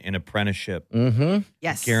one an apprenticeship. Mm-hmm.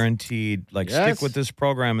 Yes. Guaranteed. Like, Yes. stick with this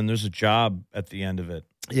program, and there's a job at the end of it.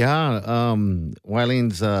 Yeah.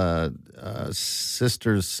 Wileen's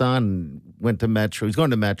sister's son went to Metro. He's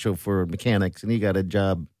going to Metro for mechanics, and he got a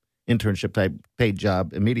job, internship type paid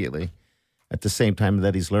job immediately at the same time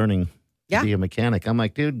that he's learning Yeah. to be a mechanic. I'm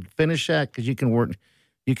like, dude, finish that because you can work,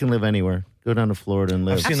 you can live anywhere. Go down to Florida and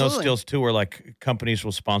live. I've seen those Absolutely. deals, too, where like companies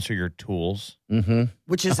will sponsor your tools. Mm-hmm.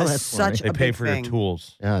 Which is Oh, that's funny. such They a pay big for thing. your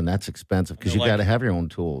tools. Yeah, and that's expensive because And you they're got to like- have your own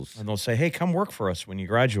tools. And they'll say, hey, come work for us when you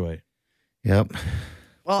graduate. Yep.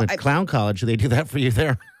 Well, But clown college, they do that for you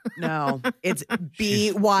there. no, it's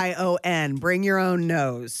BYON. Bring your own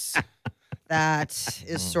nose. That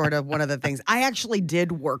is sort of one of the things. I actually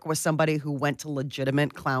did work with somebody who went to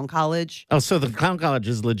legitimate clown college. Oh, so the clown college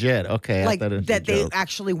is legit. Okay. I Like thought it was a that they joke.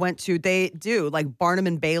 actually went to. They do. Like Barnum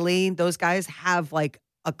and Bailey, those guys have like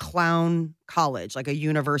a clown college, like a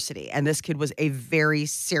university. And this kid was a very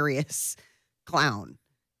serious clown.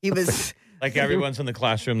 He was Like everyone's in the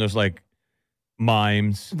classroom, there's like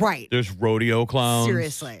mimes. right. There's rodeo clowns.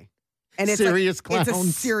 Seriously. And it's Serious like, it's a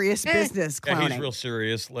clowns. serious business Yeah, clowning. he's real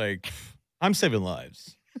serious. Like, I'm saving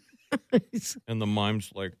lives. And the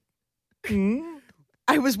mime's like,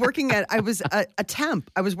 I was working at, I was a temp.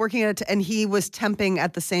 I was working at, and he was temping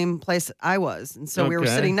at the same place I was. And so we were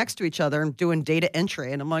Okay. sitting next to each other and doing data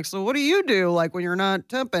entry. And I'm like, so what do you do? Like when you're not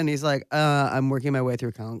temping? He's like, I'm working my way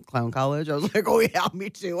through clown college. I was like, oh yeah, me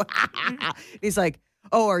too. He's like,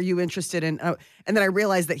 oh, are you interested in, and then I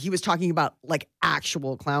realized that he was talking about like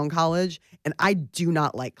actual clown college. And I do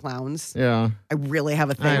not like clowns. Yeah. I really have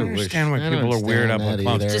a I thing. understand why I don't people are weird understand about that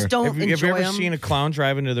clowns. either. Just don't Have you enjoy ever them. seen a clown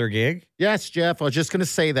drive into their gig? Yes, Jeff. I was just going to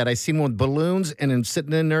say that. I seen one with balloons and then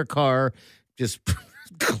sitting in their car, just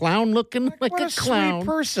clown looking like What a a clown. sweet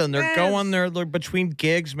person. They're going there they're between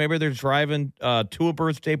gigs. Maybe they're driving to a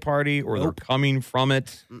birthday party or they're coming from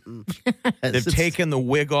it. They've taken the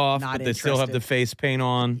wig off, Not but they still have the interested. face paint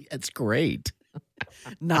on. It's great.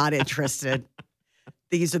 Not interested.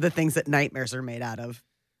 These are the things that nightmares are made out of.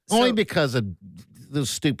 Only So- because of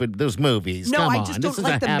those movies. No, Come I on. just This don't is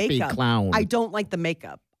like a the happy makeup. clown. I don't like the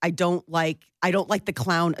makeup. I don't like the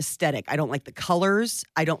clown aesthetic. I don't like the colors.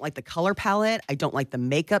 I don't like the color palette. I don't like the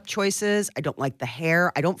makeup choices. I don't like the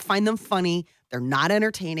hair. I don't find them funny. They're not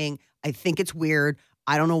entertaining. I think it's weird.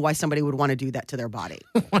 I don't know why somebody would want to do that to their body.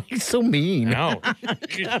 Why are you so mean? No.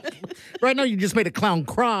 Right now, you just made a clown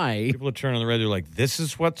cry. People are turning on the radio like, this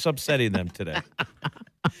is what's upsetting them today.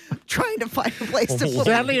 Trying to find a place to put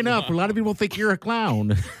Sadly enough, a lot of people think you're a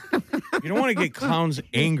clown. You don't want to get clowns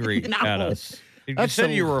angry at us. You That's said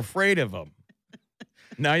so- you were afraid of them.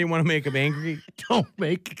 Now you want to make them angry? Don't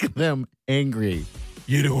make them angry.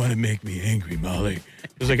 You don't want to make me angry, Molly.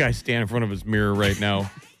 There's a guy standing in front of his mirror right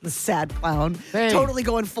now. the sad clown. Hey. Totally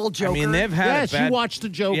going full Joker. I mean, they've had Yes, bad, you watched the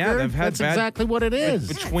Joker. Yeah, they've had That's bad- exactly what it is.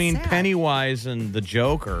 between Sad. Pennywise and the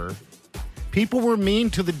Joker. People were mean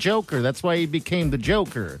to the Joker. That's why he became the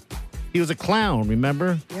Joker. He was a clown,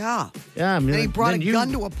 remember? Yeah. Yeah. I mean, And he brought a then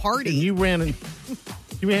gun to a party. And you ran and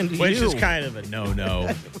you ran to Which you. is kind of a no-no.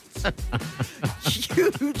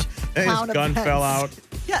 Huge His clown gun events. fell out.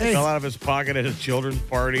 Yes. Fell out of his pocket at a children's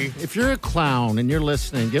party. If you're a clown and you're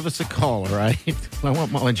listening, give us a call, all right? I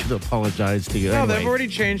want Molly to apologize to you. No, anyway. they've already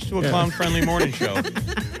changed to a clown-friendly morning show.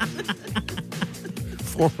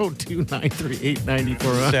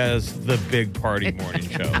 402-938-9400. Says the Big Party Morning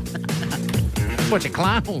Show. Bunch of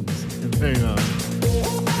clowns. There you go.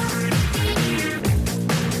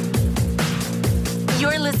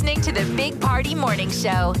 You're listening to the Big Party Morning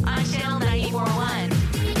Show on Channel 94.1.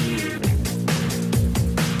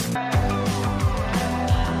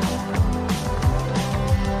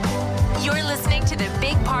 You're listening to the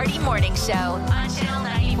Big Party Morning Show on Channel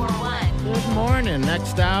 94.1. Good morning.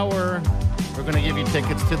 Next hour, we're going to give you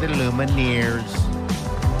tickets to the Lumineers.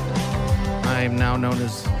 I'm now known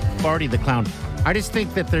as Farty the Clown. I just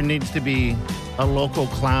think that there needs to be a local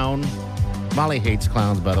clown. Molly hates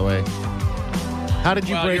clowns, by the way. How did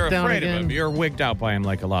you Well, break you're down afraid again? of him. You're wigged out by him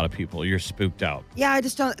like a lot of people. You're spooked out. Yeah, I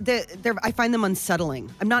just don't. I find them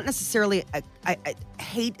unsettling. I'm not necessarily. I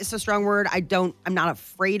hate is a strong word. I'm not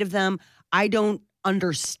afraid of them. I don't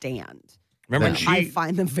understand. Remember, Yeah. she, I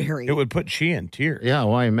find them very. it would put she in tears. Yeah,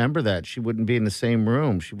 well, I remember that. She wouldn't be in the same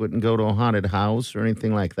room. She wouldn't go to a haunted house or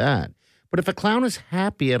anything like that. But if a clown is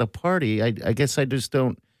happy at a party, I guess I just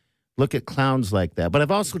don't look at clowns like that. But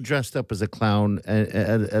I've also dressed up as a clown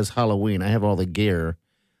as Halloween. I have all the gear,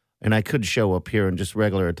 and I could show up here in just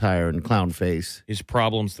regular attire and clown face. His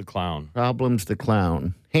Problems the Clown. Problems the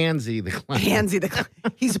clown. Hansy the clown. Hansy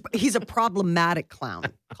he's a problematic clown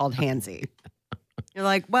called Hansy. You're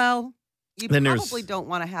like, well, you Then there's- probably don't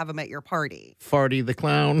want to have him at your party. Farty the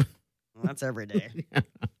clown. Well, that's every day.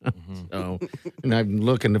 So, and I'm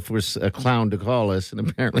looking for a clown to call us, and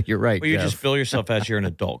apparently you're right. Well, you Jeff. just feel yourself as you're an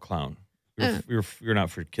adult clown. You're not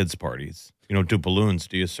for kids' parties. You don't do balloons,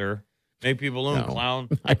 do you, sir? Make me a balloon, No. clown.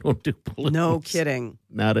 I don't do balloons. No kidding.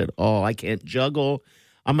 Not at all. I can't juggle.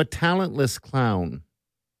 I'm a talentless clown.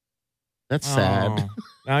 That's sad. Oh,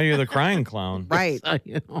 now you're the crying clown. Right.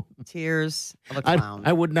 You know, Tears of a clown.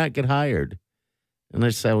 I would not get hired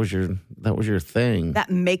unless that was your thing. That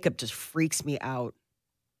makeup just freaks me out.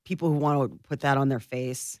 People who want to put that on their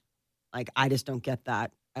face, like I just don't get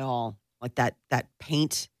that at all. Like that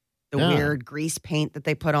paint, the Yeah. weird grease paint that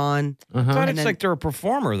they put on. Uh-huh. But And it's then- like they're a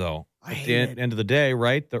performer, though. I At hate the it. end of the day,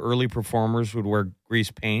 right? The early performers would wear grease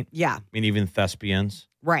paint. Yeah, I mean, even thespians.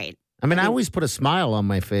 right. I mean, I always put a smile on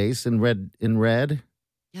my face in red.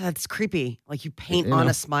 Yeah, that's creepy. Like you paint You on know.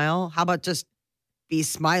 a smile. How about just be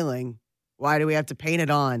smiling? Why do we have to paint it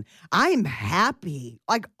on? I'm happy.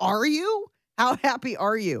 Like, are you? How happy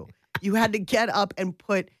are you? You had to get up and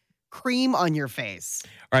put cream on your face.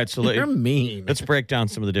 All right, so You're mean. let's break down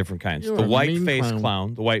some of the different kinds. You're The a white mean face clown.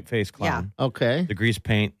 clown. The white face clown. Okay. The grease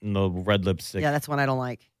paint and the red lipstick. Yeah, that's one I don't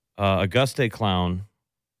like. Auguste clown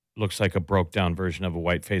looks like a broke down version of a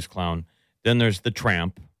white face clown. Then there's the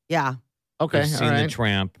tramp. Yeah. Okay. You've All seen right. the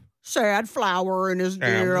tramp. Sad flower in his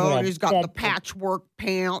deal, and he's got the patchwork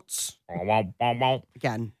pants.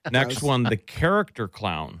 Again. Next gross. one, the character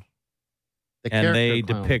clown. The And they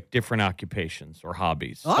character clown. depict different occupations or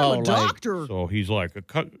hobbies. I'm Oh, a like- doctor. So he's like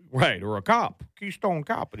right, or a cop, Keystone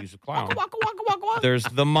Cop, but he's a clown. Waka, waka, waka, waka, waka. There's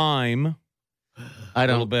the mime, I a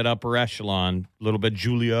little don't. bit upper echelon, a little bit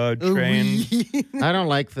Juilliard trained, I don't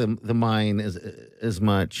like the mine as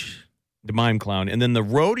much. the mime clown, and then the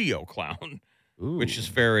rodeo clown, Ooh. which is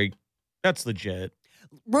that's legit.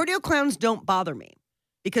 Rodeo clowns don't bother me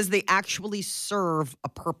because they actually serve a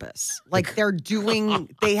purpose. Like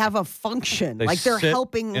they have a function. They Like they're sit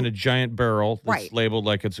helping. in a giant barrel that's Right. labeled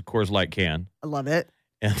like it's a Coors Light can, I love it.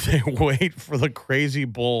 and they wait for the crazy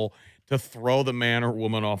bull to throw the man or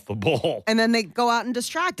woman off the bull. And then they go out and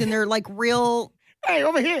distract, and they're like real. Hey,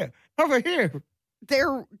 over here.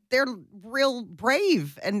 They're real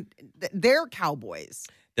brave, and they're cowboys.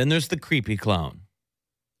 Then there's the creepy clown.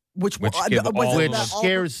 Which Which was give it all Which of them-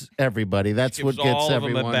 scares everybody. That's Gives what gets all of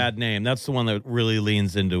everyone. them a bad name. That's the one that really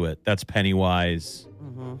leans into it. That's Pennywise.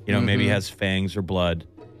 You know, maybe has fangs or blood.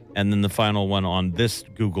 And then the final one on this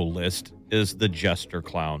Google list is the jester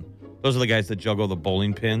clown. Those are the guys that juggle the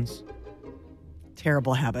bowling pins.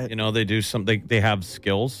 terrible habit. You know, they do something. They have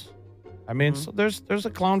skills. I mean, so there's a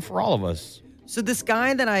clown for all of us. So this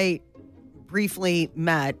guy that I briefly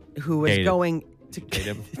met, who was Dated. going to Date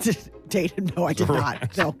him? to date him. No, I did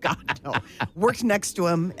not. No, God, no. Worked next to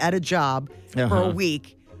him at a job for a Uh-huh.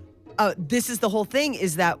 week. This is the whole thing,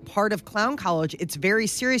 is that part of clown college, it's very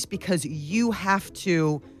serious because you have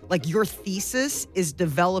to, like, your thesis is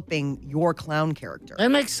developing your clown character. That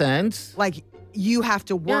makes sense. Like, you have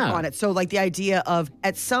to work Yeah. on it. So, like the idea of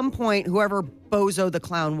at some point, whoever Bozo the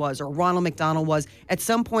Clown was or Ronald McDonald was, at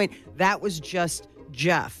some point, that was just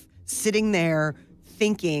Jeff sitting there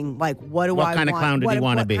thinking, like, what do I kind of want? clown did he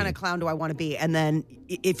wanna be? What kind of clown do I want to be? And then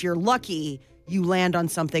if you're lucky, you land on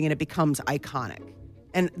something and it becomes iconic.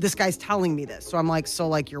 And this guy's telling me this. So I'm like, so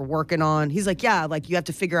like you're working on, he's like, yeah, like you have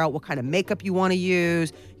to figure out what kind of makeup you want to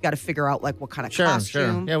use. You got to figure out like what kind of Sure.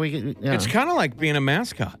 costume. Yeah, we could. Yeah. It's kind of like being a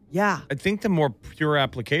mascot. Yeah. I think the more pure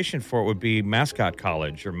application for it would be mascot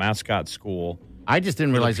college or mascot school. I just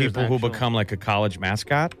didn't For the realize there's people who actual- become like a college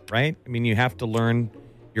mascot, right? I mean, you have to learn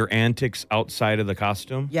your antics outside of the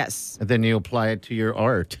costume. Yes. And then you apply it to your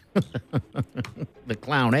art. The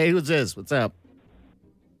clown. Hey, who's this? What's up?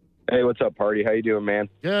 Hey, what's up, party? How you doing, man?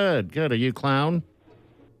 Good. Are you clown?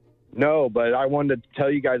 No, but I wanted to tell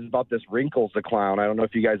you guys about this Wrinkles the Clown. I don't know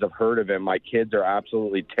if you guys have heard of him. My kids are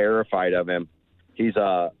absolutely terrified of him. He's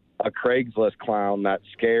a Craigslist clown that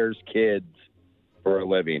scares kids for a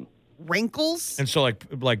living. Wrinkles? And so,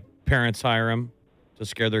 like parents hire him to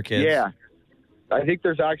scare their kids. Yeah. I think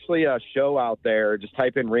there's actually a show out there. Just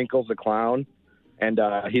type in Wrinkles the Clown, and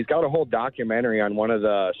he's got a whole documentary on one of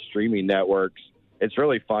the streaming networks. It's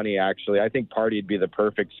really funny, actually. I think Party'd be the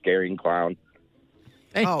perfect scaring clown.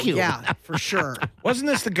 Thank you. Yeah, for sure. Wasn't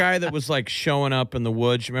this the guy that was like showing up in the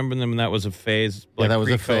woods? You remember them when that was a phase? Yeah, Like that was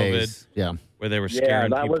a pre-COVID, phase. Yeah. where they were Yeah,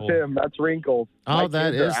 scaring that people. was him. That's Wrinkles. Oh, My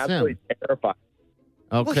that kids are is him. absolutely terrified.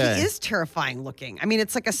 Okay. Well, he is terrifying looking. I mean,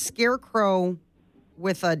 it's like a scarecrow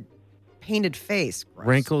with a painted face. Gross.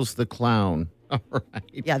 Wrinkles the clown. All right.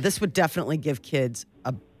 Yeah, this would definitely give kids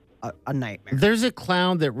a nightmare. There's a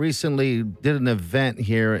clown that recently did an event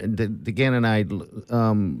here, and DeGan and I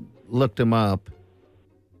looked him up.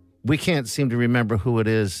 We can't seem to remember who it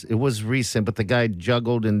is. It was recent, but the guy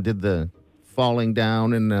juggled and did the falling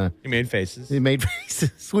down, and He made faces. he made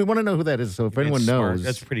faces. We want to know who that is, so if anyone It's smart. knows.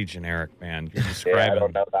 That's pretty generic, man. You're Yeah, I describing.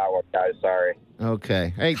 don't know that one, guys. Sorry.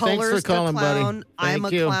 Okay. Hey, Colors thanks for calling, the clown. buddy. I'm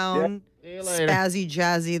Thank a you. clown. See you later. Spazzy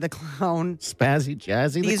Jazzy the clown. Spazzy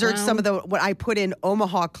Jazzy. These the are clown? some of the what I put in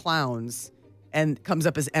Omaha clowns and comes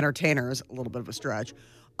up as entertainers. A little bit of a stretch.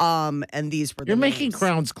 And these were the You're making names.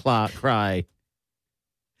 crowns cry.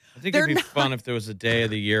 I think They're it'd be not- fun if there was a day of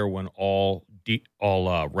the year when all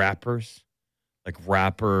rappers, like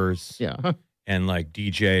rappers Yeah. and like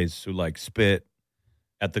DJs who like spit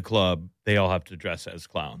at the club, they all have to dress as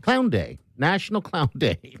clowns. Clown Day. National Clown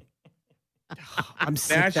Day. I'm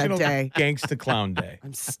sick National that day. Gangsta Clown Day.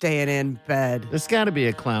 I'm staying in bed. There's got to be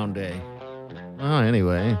a Clown Day. Oh,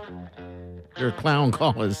 anyway. Your clown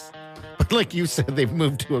call us. But like you said, they've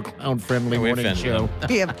moved to a clown-friendly We morning offended show. them.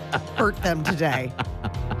 We have hurt them today.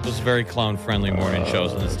 Those very clown-friendly morning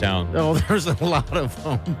shows in this town. Oh, there's a lot of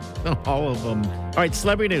them. All of them. All right,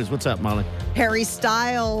 celebrity news. What's up, Molly? Harry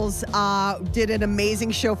Styles did an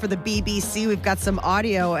amazing show for the BBC. We've got some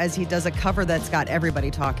audio as he does a cover that's got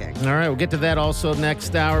everybody talking. All right, we'll get to that also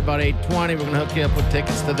next hour, about 8:20. We're going to hook you up with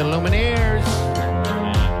tickets to the Lumineers.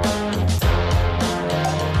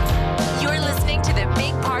 You're listening to the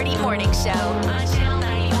Big Party Morning Show on Channel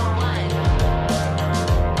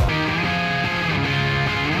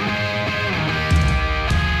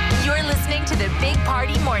 941. You're listening to the Big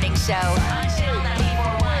Party Morning Show on Channel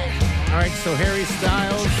 941. All right, so Harry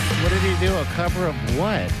Styles, what did he do? A cover of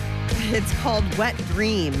what? It's called Wet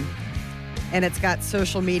Dream, and it's got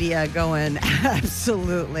social media going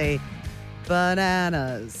absolutely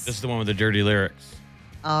bananas. This is the one with the dirty lyrics.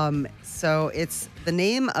 So it's the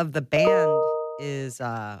name of the band is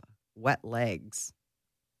Wet Legs.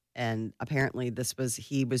 And apparently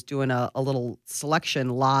he was doing a little selection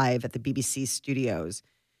live at the BBC studios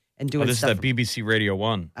and doing This is stuff. that BBC Radio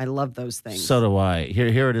 1. I love those things. So do I.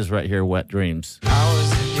 Here it is right here, Wet Dreams. I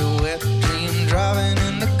was in your wet dream, driving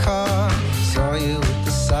in the car. Saw you at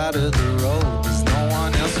the side of the road. There's no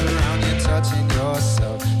one else around you, touching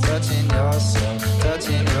yourself, touching yourself,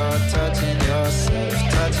 touching yourself,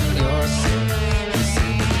 touching yourself. You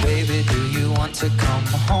say, baby, do you want to come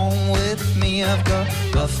home with me? I've got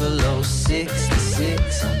Buffalo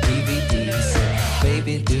 66 on DVD. So,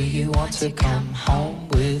 baby, do you want to come home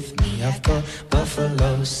with me? I've got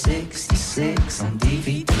Buffalo 66 on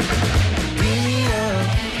DVD. Beat me up,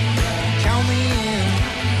 count me in.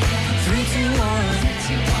 3, 2, 1,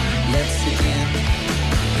 let's begin.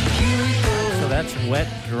 Here we go. So that's Wet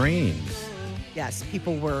Dreams. Yes,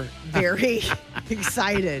 people were very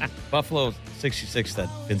excited. Buffalo 66, that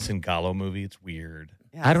Vincent Gallo movie. It's weird.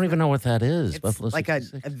 Yeah, I don't even know what that is. It's Buffalo like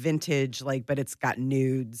 66. a vintage, but it's got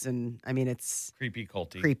nudes and I mean it's Creepy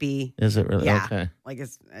culty. creepy. Is it really? Yeah, Okay. like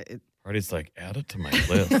Party's like, add it to my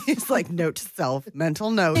list. it's like note to self,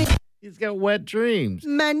 mental note. He's got wet dreams.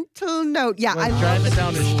 Mental note. Yeah, I love driving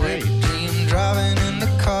down the street. Dream driving in the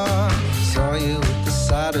car. Saw you at the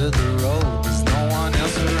side of the road. There's no one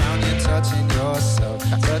else around you touching yourself.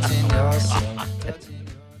 Touching yourself. Touching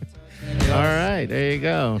yourself. All right, there you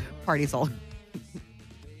go. party's all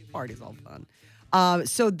fun.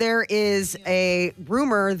 So there is a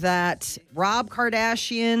rumor that Rob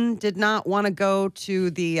Kardashian did not want to go to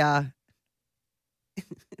the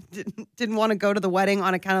didn't want to go to the wedding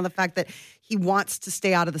on account of the fact that he wants to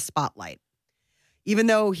stay out of the spotlight. Even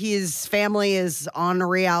though his family is on a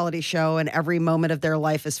reality show and every moment of their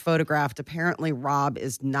life is photographed, apparently Rob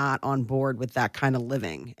is not on board with that kind of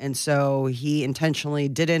living. And so he intentionally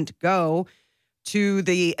didn't go to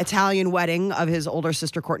the Italian wedding of his older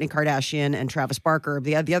sister, Kourtney Kardashian, and Travis Barker.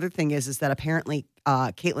 The other thing is that apparently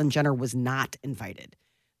Caitlyn Jenner was not invited.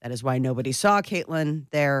 That is why nobody saw Caitlyn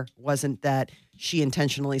there. Wasn't that she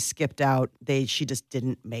intentionally skipped out. She just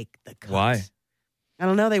didn't make the cut. Why? I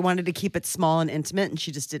don't know. They wanted to keep it small and intimate, and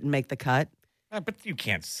she just didn't make the cut. But you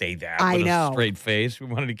can't say that I with know. a straight face. We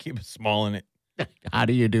wanted to keep it small in it. How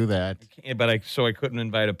do you do that? But I couldn't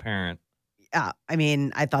invite a parent. I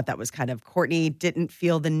mean, I thought that was kind of, Kourtney didn't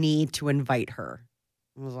feel the need to invite her.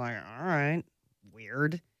 I was like, all right,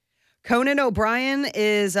 weird. Conan O'Brien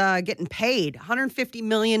is getting paid $150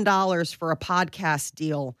 million for a podcast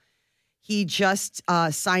deal. He just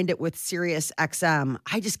signed it with Sirius XM.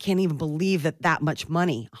 I just can't even believe that much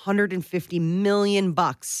money. $150 million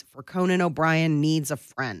for Conan O'Brien needs a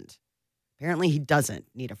friend. Apparently he doesn't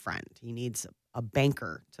need a friend. He needs a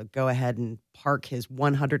banker to go ahead and park his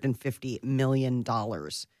 $150 million.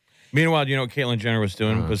 Meanwhile, you know what Caitlyn Jenner was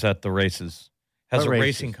doing? Was at the races. Has What a races?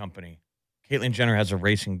 racing company. Caitlyn Jenner has a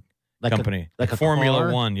racing Like company. like a Formula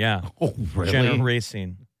car? One, yeah. Oh, really? Jenner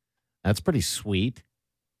Racing. That's pretty sweet.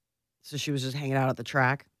 So she was just hanging out at the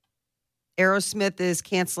track. Aerosmith is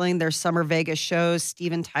canceling their summer Vegas shows.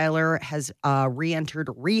 Steven Tyler has re-entered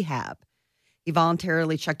rehab. He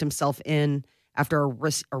voluntarily checked himself in after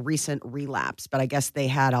a recent relapse, but I guess they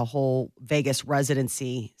had a whole Vegas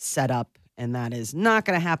residency set up, and that is not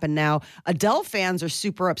going to happen now. Adele fans are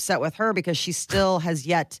super upset with her because she still has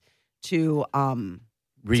yet to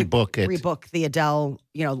Rebook the Adele,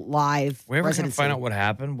 live We're ever going to residency. find out what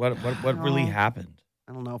happened? What really happened?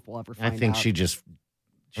 I don't know if we'll ever I find think out. she just.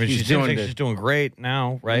 I mean, she seems doing like the- she's doing great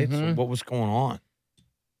now, right? So Mhm. what was going on?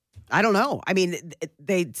 I don't know. I mean,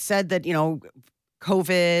 they said that,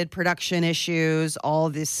 COVID, production issues, all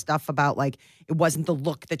this stuff about like it wasn't the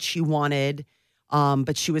look that she wanted,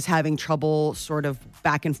 but she was having trouble sort of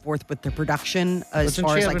back and forth with the production as Wasn't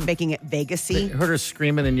far she as like having- making it Vegas-y. Heard her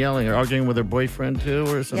screaming and yelling or arguing with her boyfriend too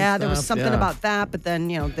or something. Yeah, there was something about that, but then,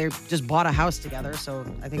 they just bought a house together, so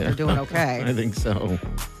I think they're doing okay. I think so.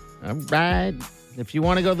 All right. If you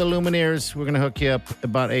want to go to the Lumineers, we're going to hook you up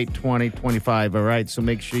about 8:20-25. All right. So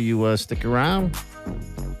make sure you stick around.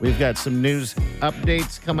 We've got some news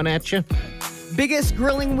updates coming at you. Biggest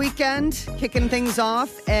grilling weekend, kicking things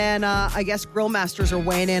off, and I guess grill masters are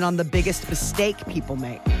weighing in on the biggest mistake people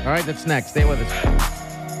make. All right. That's next. Stay with us.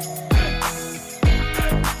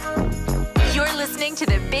 You're listening to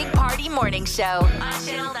the Big Party Morning Show on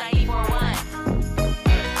Channel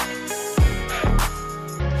 94.1.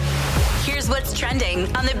 Here's what's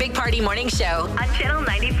trending on the Big Party Morning Show on Channel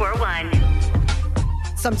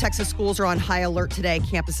 94.1. Some Texas schools are on high alert today.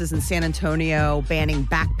 Campuses in San Antonio banning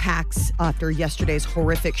backpacks after yesterday's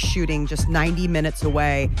horrific shooting just 90 minutes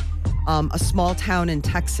away. A small town in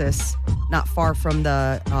Texas, not far from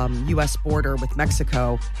the U.S. border with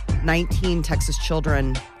Mexico. 19 Texas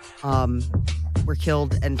children were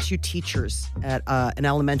killed and 2 teachers at an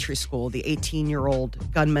elementary school. The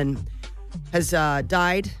 18-year-old gunman has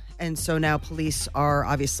died. And so now police are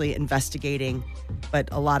obviously investigating. But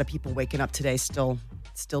a lot of people waking up today still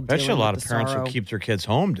dealing Bet you a lot with of the parents sorrow. will keep their kids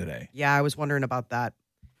home today. Yeah, I was wondering about that.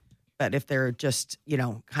 But if they're just,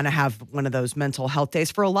 kind of have one of those mental health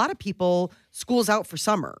days. For a lot of people, school's out for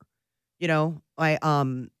summer.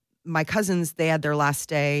 My cousins, they had their last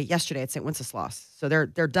day yesterday at St. Wenceslas. So they're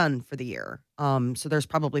done for the year. So there's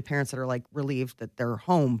probably parents that are like relieved that they're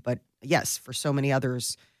home. But yes, for so many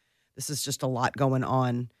others, this is just a lot going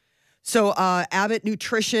on. So Abbott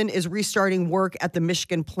Nutrition is restarting work at the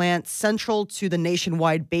Michigan plant central to the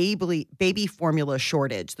nationwide baby formula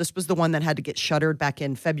shortage. This was the one that had to get shuttered back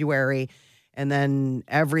in February, and then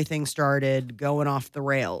everything started going off the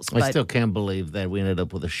rails. I still can't believe that we ended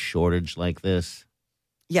up with a shortage like this.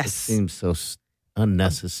 It Yes, seems so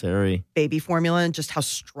unnecessary. baby formula and just how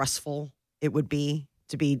stressful it would be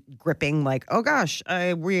to be gripping like, oh gosh,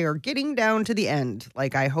 we are getting down to the end.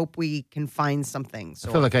 Like, I hope we can find something. So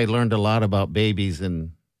I feel like I learned a lot about babies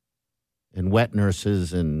and wet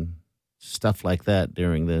nurses and stuff like that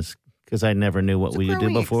during this because I never knew what It's a we did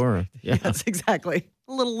growing before. Yeah. Yes, exactly.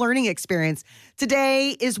 A little learning experience.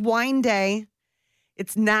 Today is wine day.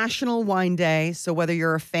 It's National Wine Day. So whether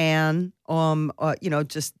you're a fan,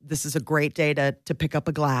 just this is a great day to pick up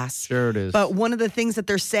a glass. Sure it is. But one of the things that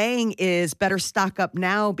they're saying is better stock up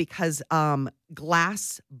now because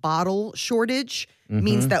glass bottle shortage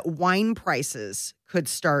means that wine prices could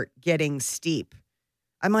start getting steep.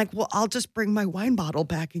 I'm like, well, I'll just bring my wine bottle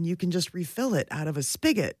back and you can just refill it out of a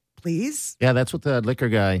spigot, please. Yeah, that's what the liquor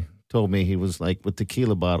guy told me. He was like with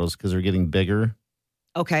tequila bottles because they're getting bigger.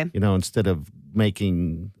 Okay. Instead of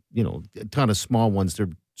making, a ton of small ones, they're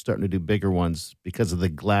starting to do bigger ones because of the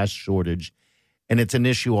glass shortage. And it's an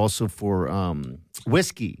issue also for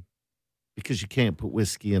whiskey because you can't put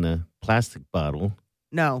whiskey in a plastic bottle.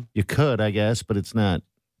 No. You could, I guess, but it's not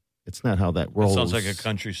how that rolls. It sounds like a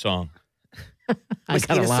country song. I Whiskey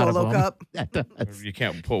got a in a lot of Solo them. cup. That does. You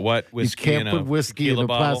can't put what? You Whiskey can't in put whiskey in tequila a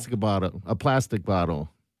bottle? plastic bottle.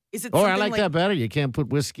 Is it Or I something like that better. You can't put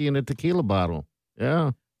whiskey in a tequila bottle.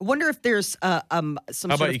 Yeah. I wonder if there's some How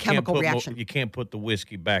sort about of you chemical can't put reaction. you can't put the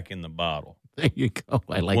whiskey back in the bottle There you go.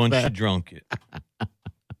 I like once you that. drunk it.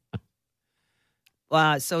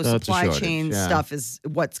 So it's a supply shortage, chain yeah. stuff is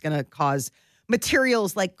what's going to cause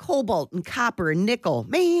materials like cobalt and copper and nickel.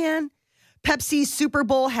 Man, Pepsi's Super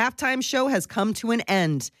Bowl halftime show has come to an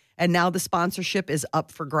end, and now the sponsorship is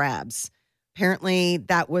up for grabs. Apparently,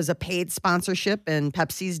 that was a paid sponsorship, and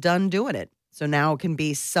Pepsi's done doing it. So now it can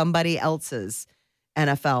be somebody else's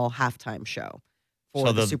NFL halftime show for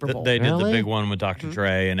So the Super Bowl. They did the Really? big one with Dr.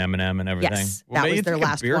 Dre and Eminem and everything. Yes, that maybe was their think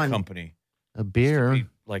last a beer one. company. A beer.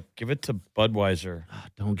 Like, give it to Budweiser.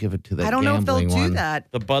 Don't give it to that I don't know if they'll gambling do one.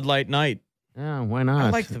 that. The Bud Light Night. Yeah, why not? I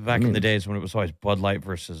like the back in mean, the days when it was always Bud Light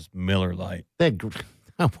versus Miller Light.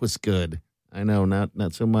 That was good. I know, not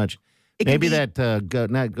so much. It can Maybe be- that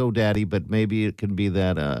not GoDaddy, but maybe it can be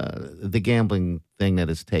that the gambling thing that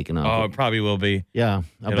is taken off. Oh, it probably will be. Yeah,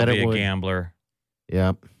 I It'll bet be it a would. gambler.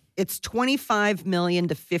 Yeah. It's $25 million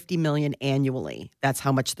to $50 million annually. That's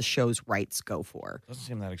how much the show's rights go for. Doesn't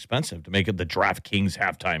seem that expensive to make it the DraftKings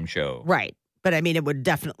halftime show. Right. But I mean, it would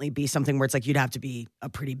definitely be something where it's like you'd have to be a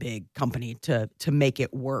pretty big company to make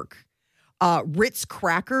it work. Ritz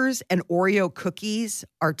crackers and Oreo cookies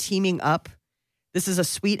are teaming up. This is a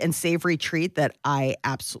sweet and savory treat that I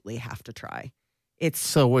absolutely have to try. It's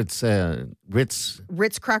So it's Ritz.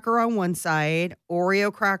 Ritz cracker on one side,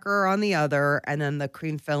 Oreo cracker on the other, and then the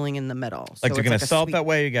cream filling in the middle. Like So they're it's going to a sell it sweet- that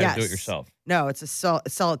way, or you got to do it Yes. yourself. No, it's a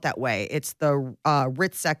sell it that way. It's the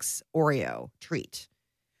Ritz X Oreo treat.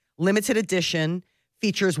 Limited edition,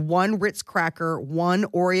 features one Ritz cracker, one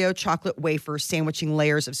Oreo chocolate wafer, sandwiching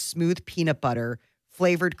layers of smooth peanut butter,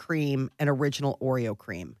 flavored cream, and original Oreo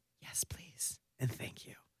cream. Yes, please. And thank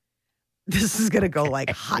you. This is going to go like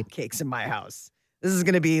hotcakes in my house. This is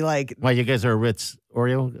going to be like, Why, you guys are a Ritz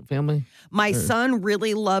Oreo family? my son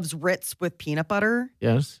really loves Ritz with peanut butter,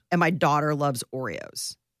 Yes. and my daughter loves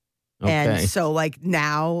Oreos. Okay. And so, like,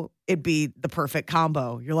 now it'd be the perfect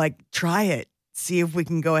combo. You're like, try it. See if we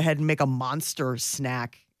can go ahead and make a monster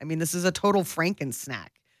snack. I mean, this is a total Franken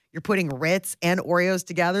snack. You're putting Ritz and Oreos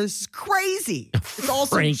together. This is crazy. It's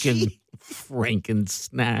also cheap. Franken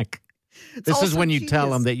snack. It's This is also when you tell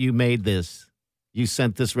genius. them that you made this. You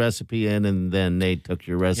sent this recipe in, and then they took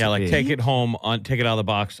your recipe. Yeah, like take it home, take it out of the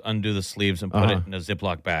box, undo the sleeves, and put Uh-huh. it in a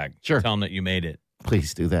Ziploc bag. Sure. Tell them that you made it.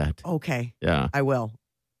 Please do that. Okay, Yeah. I will.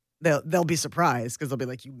 They'll be surprised because they'll be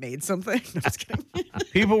like, "You made something." No, just kidding.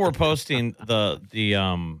 People were posting the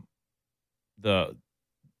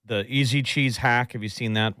easy cheese hack. Have you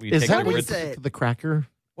seen that? Where you Is take that the What Ritz Ritz- is it? the cracker?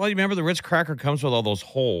 Well, you remember the Ritz cracker comes with all those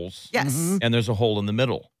holes. Yes. Mhm. And there's a hole in the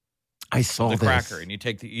middle I saw of the this. cracker. And you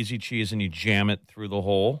take the easy cheese and you jam it through the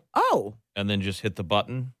hole Oh, and then just hit the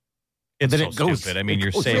button. And It's then so it goes- stupid. I mean, it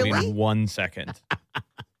you're goes- saving Really? 1 second.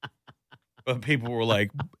 But people were like,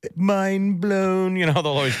 mind blown. You know, they'll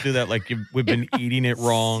always do that. Like, we've been eating it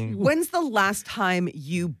wrong. when's the last time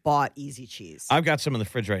you bought Easy Cheese? I've got some in the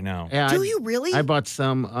fridge right now. Yeah, Do you really? I bought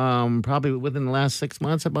some probably within the last 6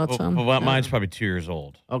 months. I bought some. Well, mine's probably 2 years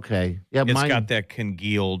old. Okay. Yeah, It's mine. got that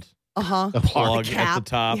congealed Uh-huh. plug at cap. the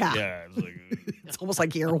top. Yeah. It's like, It's almost like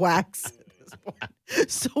earwax.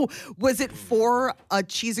 So, was it for a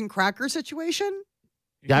cheese and cracker situation?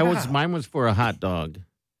 yeah, mine was for a hot dog.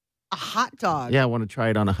 A hot dog? Yeah, I want to try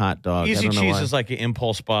it on a hot dog. I Easy don't know cheese why. is like an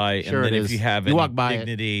impulse buy, Sure and then it if is. you have You any walk by it.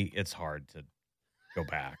 dignity, it's hard to go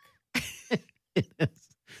back.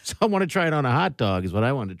 So I want to try it on a hot dog. Is what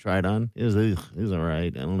I wanted to try it on. It was all right.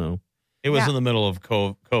 I don't know. It was Yeah. in the middle of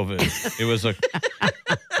COVID. It was a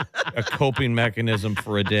coping mechanism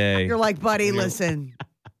for a day. You're like, buddy, listen.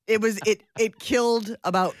 It killed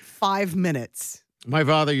about 5 minutes. My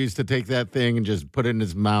father used to take that thing and just put it in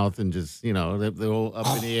his mouth and just, the whole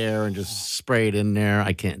up in the air and just spray it in there.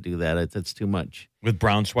 I can't do that. That's too much. With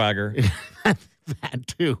brown swagger. That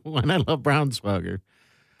too. And I love brown swagger.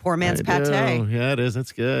 Poor man's I pate. do. Yeah, it is.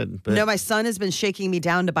 That's good. But No, my son has been shaking me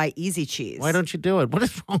down to buy Easy Cheese. why don't you do it? What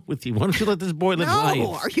is wrong with you? Why don't you let this boy live life?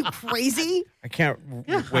 No, are you crazy? I can't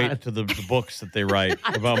wait to the books that they write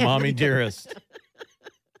about Mommy Dearest.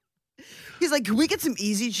 He's like, can we get some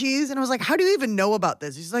Easy Cheese? And I was like, how do you even know about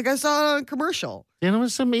this? He's like, I saw it on a commercial. It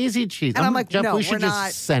was some Easy Cheese. And I'm like, Jeff, no, we should we're just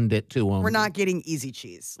not- send it to him. We're not getting Easy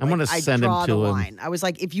Cheese. I'm gonna send him I draw to the him. line. I was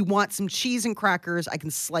like, if you want some cheese and crackers, I can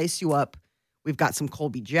slice you up. We've got some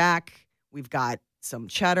Colby Jack. We've got some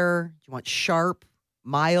cheddar. Do you want sharp,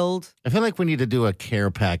 mild? I feel like we need to do a care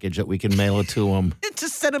package that we can mail it to him.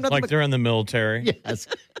 Just send him to Like the they're in the military. Yes,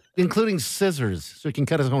 including scissors so he can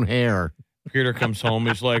cut his own hair. Peter comes home.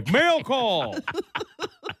 He's like, mail call.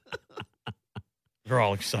 They're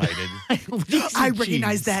all excited. I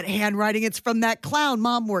recognize that handwriting. It's from that clown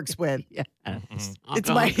Mom works with. Yes.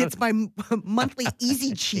 It's my monthly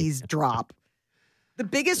Easy Cheese drop. The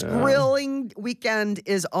biggest grilling weekend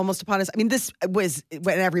is almost upon us. I mean, this was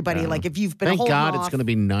when everybody, like, if you've been Thank holding God off, it's going to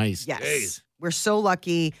be nice. yes, Jeez. we're so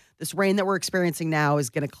lucky. This rain that we're experiencing now is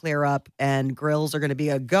going to clear up, and grills are going to be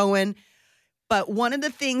a going. But one of the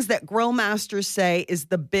things that grill masters say is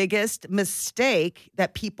the biggest mistake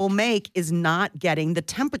that people make is not getting the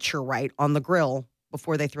temperature right on the grill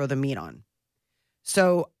before they throw the meat on.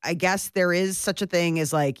 So I guess there is such a thing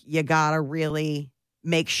as like, you got to really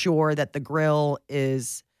make sure that the grill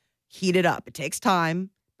is heated up. It takes time,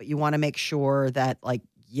 but you want to make sure that like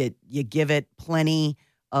you give it plenty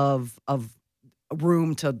of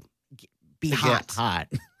room to be To hot. get hot.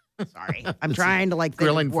 Sorry. I'm trying to like think of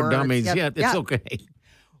Grilling for words. dummies. Yep, Yeah, it's yep. okay.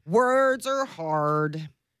 Words are hard.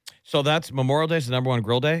 So that's Memorial Day is the number one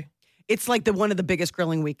grill day? It's like one of the biggest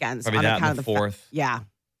grilling weekends. Probably on that account and of the fa- 4th. yeah.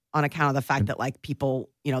 On account of the fact that like people,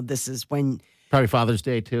 this is when Probably Father's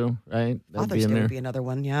Day too, right? That'd Father's in Day there. would be another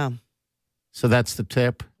one. Yeah. So that's the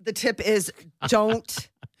tip. The tip is don't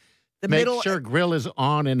the Make middle. sure grill is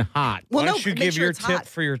on and hot. Well, Why no, don't you make give sure your it's tip hot.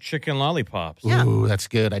 for your chicken lollipops? Yeah. Ooh, that's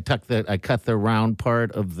good. I cut the round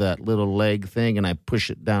part of that little leg thing and I push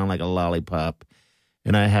it down like a lollipop.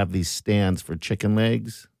 And I have these stands for chicken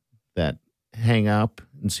legs that hang up.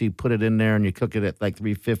 And so you put it in there and you cook it at like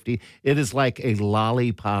 350. It is like a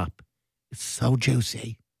lollipop. It's so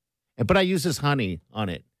juicy. But I use this honey on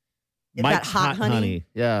it. That Mike's hot honey?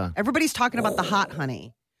 Yeah. Everybody's talking about the hot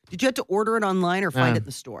honey. Did you have to order it online or find it in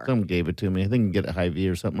the store? Someone gave it to me. I think you can get it Hy-Vee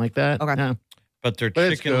or something like that. Okay. Yeah. But they're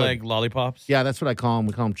But it's chicken good. leg lollipops? Yeah, that's what I call them.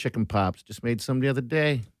 We call them chicken pops. Just made some the other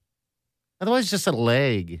day. Otherwise, just a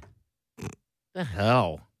leg. The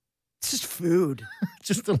hell? It's just food.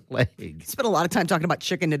 Just a leg. Spent a lot of time talking about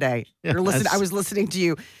chicken today. Yeah, I was listening to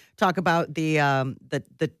you talk about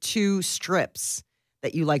the two strips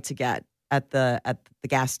that you like to get at the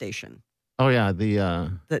gas station. Oh yeah,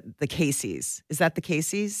 the Casey's. Is that the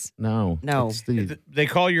Casey's? no. No. It's the, They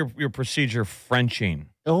call your procedure Frenching.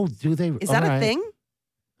 oh, do they? Is that all a right. thing?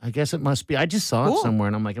 I guess it must be. I just saw Cool. it somewhere,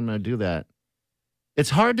 and I'm like, I'm going to do that. It's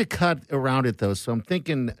hard to cut around it though, so I'm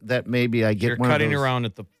thinking that maybe I get You're one cutting of those, around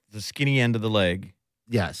at the skinny end of the leg.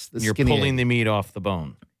 Yes, the And you're skinny pulling end. the meat off the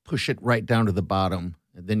bone. Push it right down to the bottom,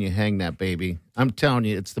 and then you hang that baby. I'm telling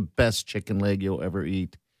you, it's the best chicken leg you'll ever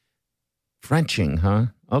eat. Frenching, huh?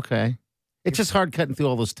 Okay. It's just hard cutting through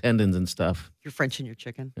all those tendons and stuff. You're Frenching your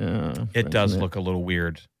chicken. Yeah, It does look a little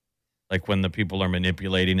weird. Like when the people are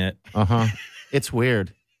manipulating it. It's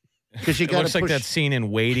weird because you It got looks to like push. that scene in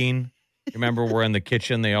Waiting. Remember, we're in the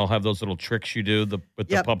kitchen. They all have those little tricks you do with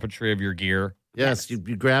Yep. the puppetry of your gear. Yes, you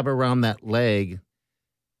grab around that leg.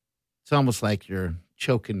 It's almost like you're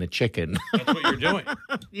choking the chicken. That's what you're doing.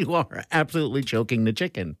 You are absolutely choking the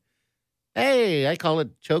chicken. Hey, I call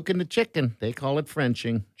it choking the chicken. They call it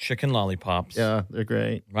Frenching. Chicken lollipops. Yeah, they're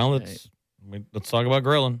great. Well, let's talk about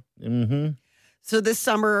grilling. Mm-hmm. So this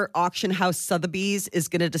summer, Auction House Sotheby's is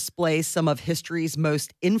going to display some of history's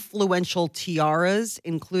most influential tiaras,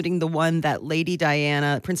 including the one that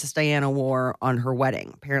Princess Diana wore on her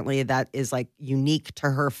wedding. Apparently that is like unique to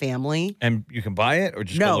her family. And you can buy it or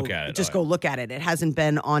just go look at it? Just go look at it. It hasn't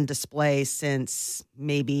been on display since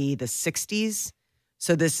maybe the 60s.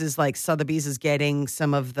 So this is like Sotheby's is getting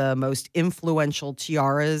some of the most influential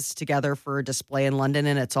tiaras together for a display in London,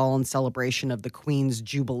 and it's all in celebration of the Queen's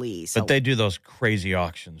Jubilee. So But they do those crazy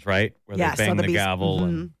auctions, right? Where Yeah, they bang the Sotheby's- gavel.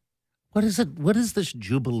 And What is it? What is this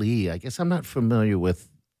Jubilee? I guess I'm not familiar with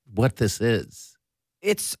what this is.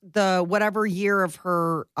 it's the whatever year of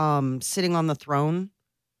her sitting on the throne.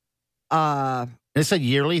 It's a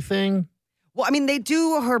yearly thing? Well, I mean, they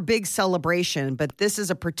do her big celebration, but this is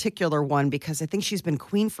a particular one because I think she's been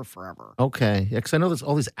queen for forever. Okay. Yeah, because I know there's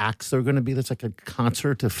all these acts that are going to be. There's like a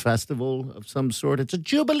concert, a festival of some sort. It's a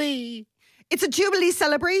jubilee. It's a jubilee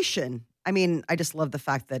celebration. I mean, I just love the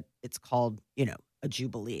fact that it's called, a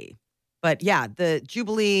jubilee. But yeah, the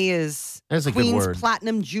jubilee is That's a good Queen's word.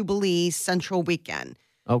 Platinum Jubilee Central Weekend.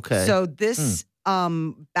 Okay. So this,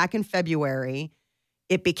 back in February,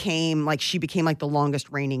 she became like the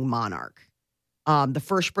longest reigning monarch. The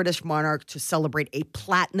first British monarch to celebrate a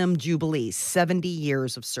platinum jubilee, 70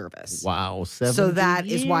 years of service. Wow. 70 So that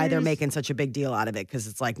is why they're years? making such a big deal out of it, because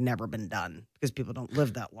it's like never been done, because people don't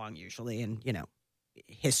live that long usually in,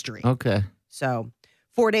 history. Okay. So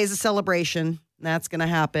 4 days of celebration, that's going to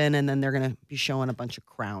happen. And then they're going to be showing a bunch of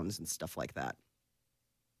crowns and stuff like that.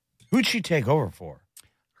 Who'd she take over for?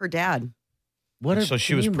 Her dad. So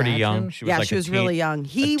she was pretty young. She was like she a was teen- really young.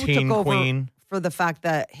 He a teen took over queen. for the fact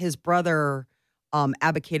that his brother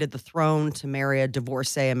abdicated the throne to marry a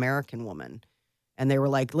divorcee American woman. And they were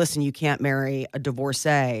like, listen, you can't marry a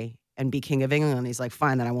divorcee and be king of England. And he's like,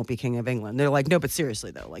 fine, then I won't be king of England. They're like, no, but seriously,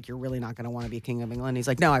 though, like, you're really not going to want to be king of England. He's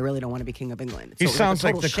like, no, I really don't want to be king of England. He So it was sounds a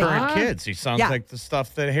like total the current shakeup. kids. He sounds Yeah. like the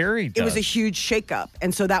stuff that Harry does. It was a huge shakeup.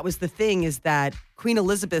 And so that was the thing, is that Queen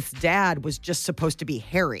Elizabeth's dad was just supposed to be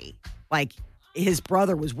Harry. Like, his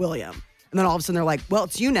brother was William. And then all of a sudden they're like, well,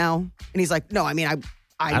 it's you now. And he's like, no, I mean, I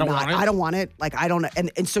don't want it. Like, I don't.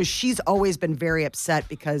 And so she's always been very upset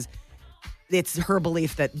because it's her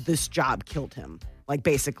belief that this job killed him. Like,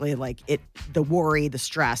 basically, like, the worry, the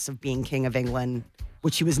stress of being king of England,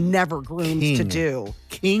 which he was never groomed to do.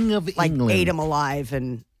 King of Like, England. ate him alive.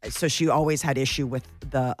 And so she always had issue with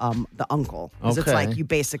the uncle. Because it's Okay. like, you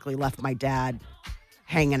basically left my dad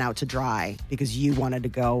hanging out to dry because you wanted to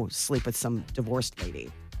go sleep with some divorced lady.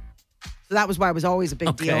 So that was why it was always a big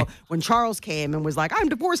Okay. deal. When Charles came and was like, I'm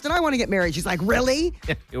divorced and I want to get married. She's like, really?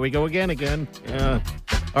 Here we go again. Yeah.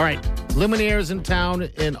 All right. Lumineers in town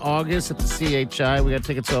in August at the CHI. We got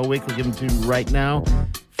tickets all week. We'll give them to you right now.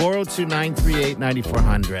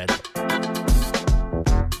 402-938-9400.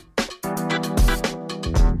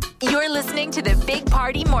 You're listening to the Big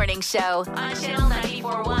Party Morning Show on Channel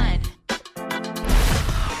 94.1.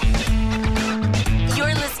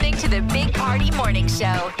 You're listening to the Big Party Morning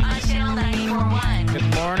Show on Channel 94.1.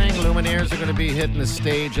 Good morning. Lumineers are going to be hitting the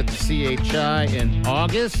stage at the CHI in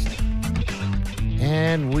August.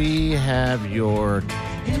 And we have your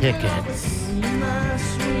tickets.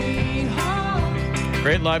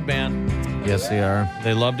 Great live band. Yes, they are.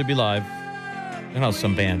 They love to be live. You know,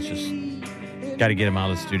 some bands just got to get them out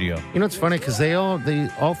of the studio. You know, it's funny because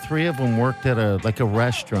all three of them worked at a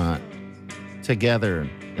restaurant together,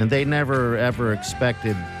 and they never ever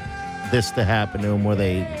expected this to happen to them where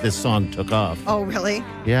this song took off. Oh, really?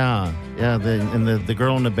 Yeah. The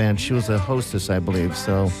girl in the band, she was a hostess, I believe.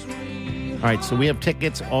 So, all right. So we have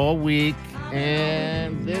tickets all week,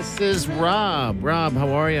 and this is Rob. Rob, how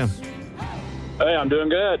are you? Hey, I'm doing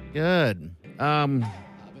good. Good.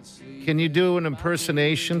 Can you do an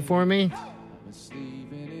impersonation for me?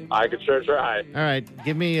 I could sure try. All right.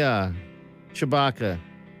 Give me Chewbacca.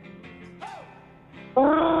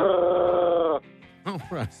 All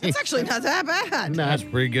right. It's actually not that bad. That's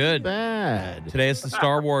pretty good. Bad. Today is the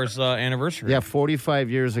Star Wars anniversary. Yeah, 45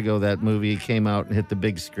 years ago that movie came out and hit the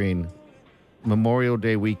big screen. Memorial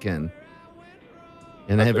Day weekend.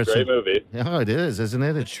 And That's a great movie. Oh, it is, isn't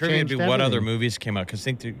it? The It's trivia would be changed what other everything. movies came out? Because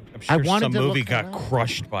I'm I sure wanted some to look movie that got up.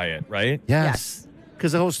 crushed by it, right? Yes.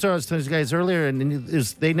 Because the whole story, I was telling you guys earlier, and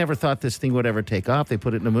they never thought this thing would ever take off. They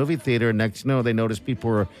put it in a movie theater, and next, they noticed people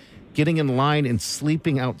were getting in line and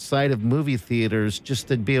sleeping outside of movie theaters just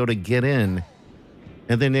to be able to get in.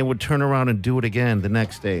 And then they would turn around and do it again the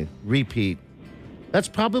next day. Repeat. That's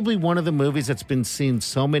probably one of the movies that's been seen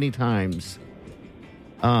so many times.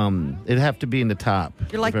 It'd have to be in the top.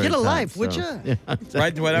 You're like, the very get a top, life, would so. you? Yeah,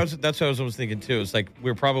 Right? Well, that's what I was thinking, too. It's like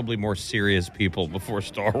we're probably more serious people before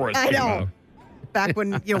Star Wars I came know. out. Back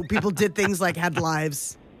when, people did things like had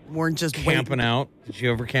lives, weren't just Camping waiting. out. Did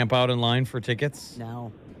you ever camp out in line for tickets?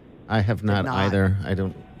 No. I have not, not. either. I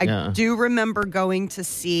don't. I yeah. do remember going to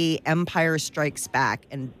see Empire Strikes Back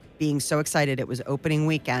and being so excited. It was opening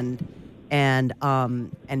weekend, and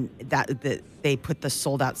they put the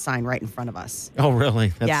sold out sign right in front of us. Oh, really?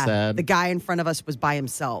 That's yeah, sad. the guy in front of us was by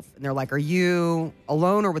himself, and they're like, "Are you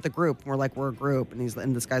alone or with a group?" And we're like, "We're a group."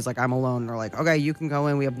 And this guy's like, "I'm alone." And they're like, "Okay, you can go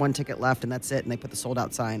in. We have one ticket left, and that's it." And they put the sold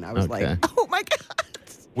out sign. I was Okay. like, "Oh my god!"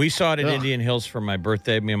 We saw it at Ugh. Indian Hills for my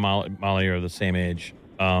birthday. Me and Molly are the same age.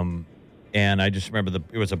 And I just remember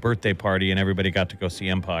it was a birthday party, and everybody got to go see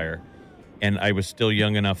Empire. and I was still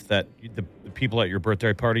young enough that the people at your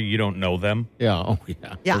birthday party, you don't know them. Yeah. Oh,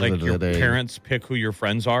 yeah. Yeah. Like your parents pick who your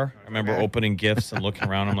friends are. I remember opening gifts and looking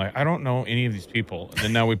around. I'm like, I don't know any of these people. And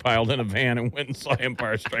then now we piled in a van and went and saw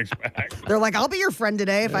Empire Strikes Back. They're like, I'll be your friend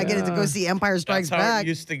today if I get to go see Empire Strikes That's how Back. it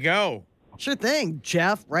used to go. Sure thing.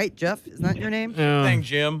 Jeff, right? Jeff, isn't that your name? Thanks,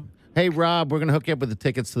 Jim. Hey, Rob, we're going to hook you up with the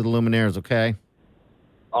tickets to the Luminaires, okay?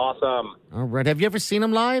 Awesome. All right. Have you ever seen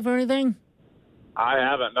them live or anything? I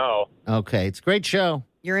haven't, no. Okay. It's a great show.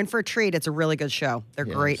 You're in for a treat. It's a really good show. They're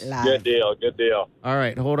Yes. great live. Good deal, good deal. All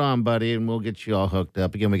right. Hold on, buddy, and we'll get you all hooked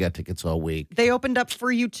up. Again, we got tickets all week. They opened up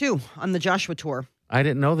for you too on the Joshua tour. I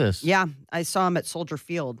didn't know this. Yeah, I saw him at Soldier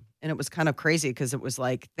Field, and it was kind of crazy because it was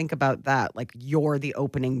like, think about that. Like, you're the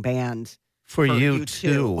opening band For you, U2.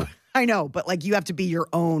 too. I know, but like, you have to be your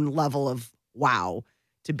own level of wow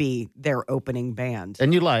to be their opening band.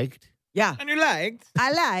 And you liked. Yeah, And you liked.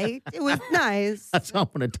 I liked. It was nice. That's how I'm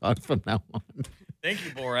going to talk from now on. Thank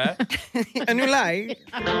you, Borat. And you liked.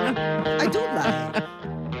 I do like.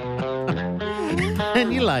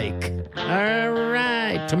 And you like. All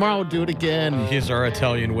right. Tomorrow we'll do it again. He's our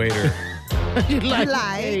Italian waiter. You like.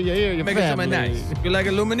 like. Hey, you're your Make it something family. nice. You like a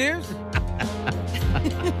Lumineers?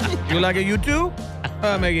 You like a U2?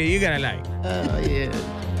 Oh, make it. You gotta like. Oh, yeah.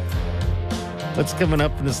 What's coming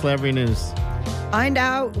up in the celebrity news? Find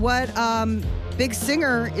out what big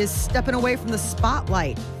singer is stepping away from the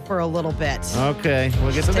spotlight for a little bit. Okay.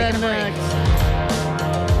 We'll get to that taking a break.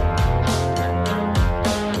 next.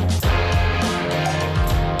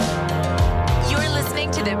 You're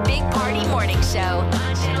listening to the Big Party Morning Show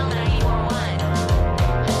on Channel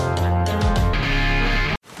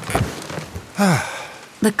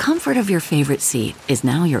 94.1. The comfort of your favorite seat is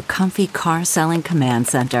now your comfy car selling command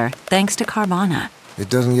center, thanks to Carvana. It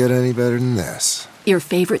doesn't get any better than this. Your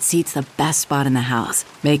favorite seat's the best spot in the house.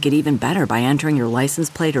 Make it even better by entering your license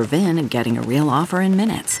plate or VIN and getting a real offer in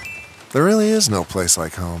minutes. There really is no place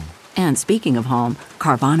like home. And speaking of home,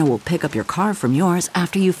 Carvana will pick up your car from yours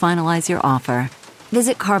after you finalize your offer.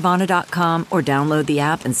 Visit Carvana.com or download the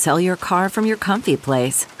app and sell your car from your comfy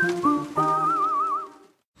place.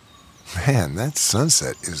 Man, that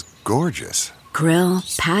sunset is gorgeous. Grill,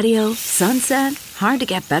 patio, sunset. Hard to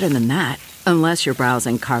get better than that. Unless you're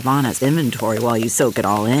browsing Carvana's inventory while you soak it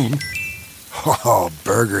all in. Oh,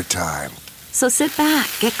 burger time. So sit back,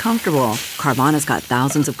 get comfortable. Carvana's got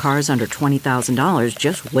thousands of cars under $20,000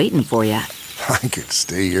 just waiting for you. I could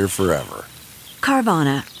stay here forever.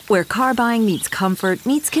 Carvana, where car buying meets comfort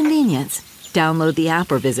meets convenience. Download the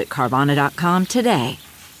app or visit Carvana.com today.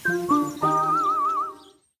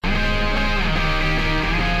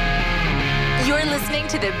 You're listening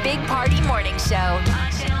to the Big Party Morning Show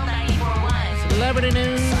on Channel 94.1. Celebrity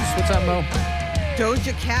news. What's up, Mo?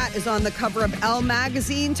 Doja Cat is on the cover of Elle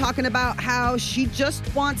magazine talking about how she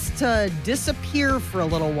just wants to disappear for a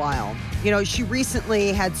little while. You know, she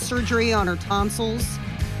recently had surgery on her tonsils.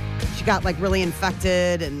 She got like really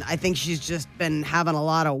infected, and I think she's just been having a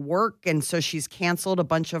lot of work. And so she's canceled a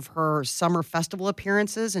bunch of her summer festival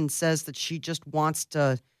appearances and says that she just wants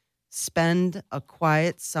to spend a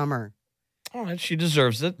quiet summer. Oh, she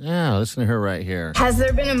deserves it. Yeah, listen to her right here. Has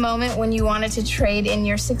there been a moment when you wanted to trade in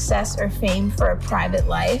your success or fame for a private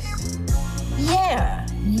life? Yeah.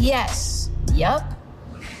 Yes. Yup.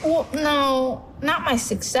 Well, no, not my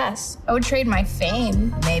success. I would trade my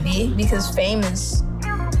fame, maybe, because fame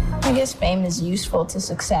is useful to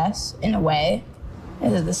success in a way.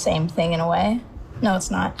 Is it the same thing in a way? No,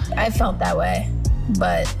 it's not. I felt that way,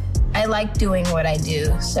 but I like doing what I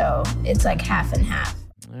do, so it's like half and half.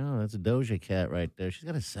 Oh, that's a Doja Cat right there. She's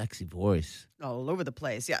got a sexy voice. All over the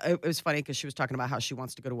place. Yeah, it was funny because she was talking about how she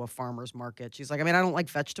wants to go to a farmer's market. She's like, I mean, I don't like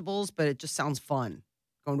vegetables, but it just sounds fun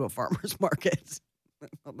going to a farmer's market.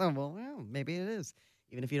 Well, maybe it is,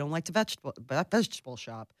 even if you don't like to vegetable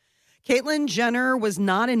shop. Caitlyn Jenner was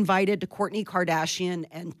not invited to Kourtney Kardashian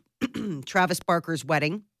and Travis Barker's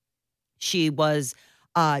wedding. She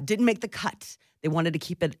didn't make the cut. They wanted to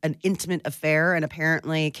keep it an intimate affair, and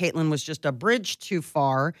apparently Caitlyn was just a bridge too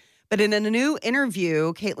far. But in a new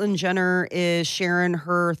interview, Caitlyn Jenner is sharing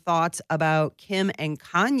her thoughts about Kim and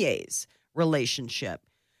Kanye's relationship.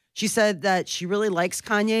 She said that she really likes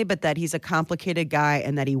Kanye, but that he's a complicated guy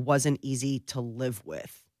and that he wasn't easy to live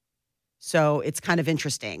with. So it's kind of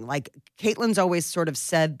interesting. Like, Caitlyn's always sort of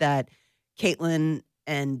said that Caitlyn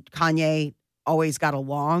and Kanye always got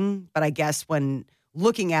along, but I guess when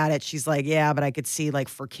looking at it, she's like, yeah, but I could see, like,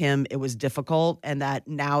 for Kim, it was difficult, and that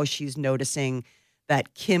now she's noticing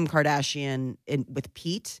that Kim Kardashian with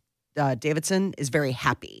Pete Davidson is very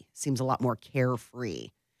happy, seems a lot more carefree.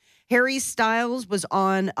 Harry Styles was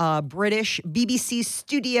on British BBC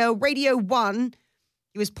Studio Radio 1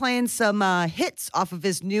 He was playing some hits off of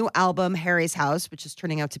his new album, Harry's House, which is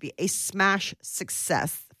turning out to be a smash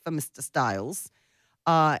success for Mr. Styles.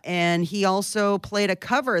 And he also played a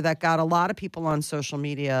cover that got a lot of people on social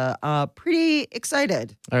media pretty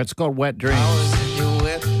excited. It's called Wet Dreams. I was in your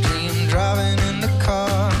wet dream, driving in the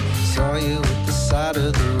car. Saw you at the side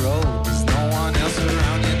of the road. There's no one else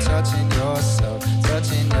around you, touching yourself,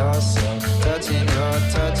 touching yourself, touching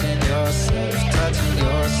yourself, touching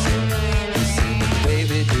yourself. You see,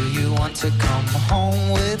 baby, do you want to come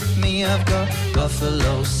home with me? I've got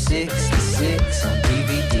Buffalo 66 on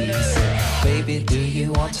DVD. So, baby, do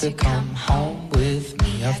you want to come home with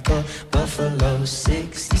me? I've got Buffalo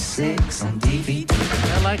 66 on DVD.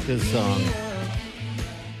 I like this song.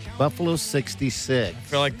 Buffalo 66. I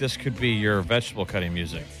feel like this could be your vegetable cutting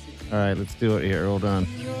music. All right, let's do it here. Hold on.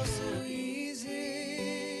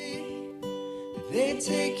 They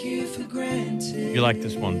take you for granted. You like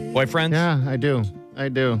this one? Boyfriends? Yeah, I do.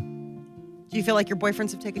 Do you feel like your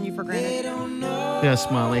boyfriends have taken you for granted? Yes,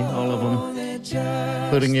 Molly, all of them,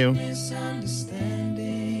 including you.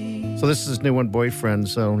 So this is his new one, Boyfriend.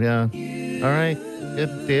 So, yeah. All right,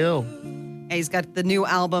 good deal. Yeah, he's got the new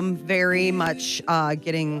album, very much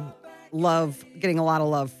getting a lot of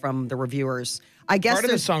love from the reviewers. I guess part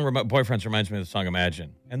of the song Boyfriends reminds me of the song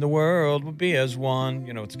Imagine. And the world would be as one.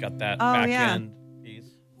 You know, it's got that back end piece.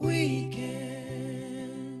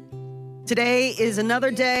 Today is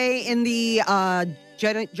another day in the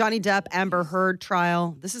Johnny Depp Amber Heard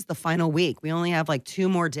trial. This is the final week. We only have like 2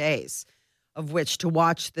 more days of which to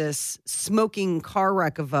watch this smoking car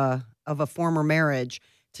wreck of a former marriage.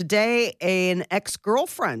 Today, an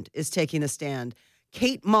ex-girlfriend is taking the stand.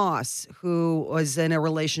 Kate Moss, who was in a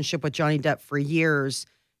relationship with Johnny Depp for years,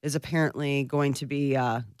 is apparently going to be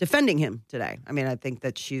defending him today. I mean, I think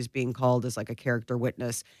that she's being called as like a character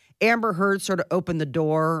witness. Amber Heard sort of opened the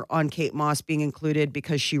door on Kate Moss being included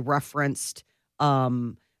because she referenced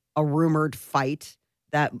a rumored fight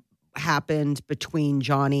that happened between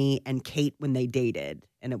Johnny and Kate when they dated.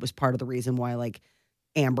 And it was part of the reason why, like,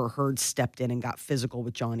 Amber Heard stepped in and got physical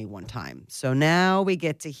with Johnny one time. So now we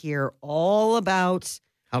get to hear all about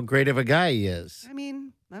how great of a guy he is. I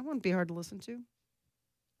mean, that wouldn't be hard to listen to.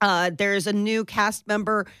 There's a new cast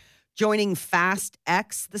member joining Fast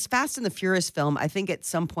X. This Fast and the Furious film, I think at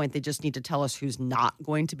some point they just need to tell us who's not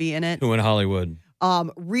going to be in it. Who in Hollywood?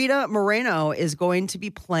 Rita Moreno is going to be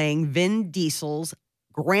playing Vin Diesel's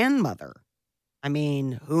grandmother. I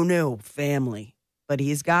mean, who knew? Family. But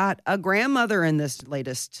he's got a grandmother in this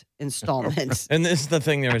latest installment. And this is the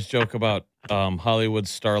thing, there was joke about Hollywood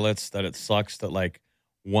starlets, that it sucks that like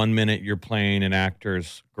 1 minute you're playing an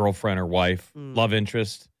actor's girlfriend or wife, love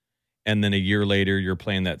interest, and then a year later you're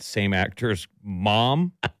playing that same actor's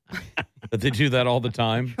mom. That they do that all the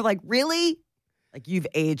time. You're like, really? Like, you've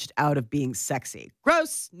aged out of being sexy.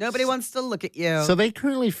 Gross. Nobody wants to look at you. So they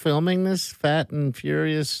currently filming this Fast and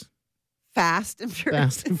Furious? Fast and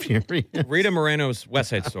Furious. Rita Moreno's West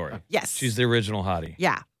Side Story. Yes. She's the original hottie.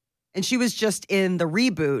 Yeah. And she was just in the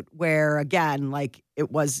reboot where, again, like,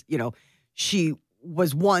 it was, you know, she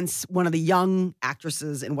was once one of the young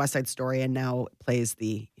actresses in West Side Story and now plays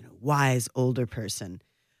the, you know, wise older person.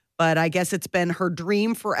 But I guess it's been her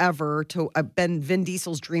dream forever been Vin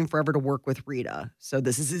Diesel's dream forever to work with Rita. So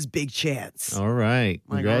this is his big chance. All right.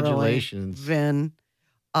 Like, Congratulations. really, Vin.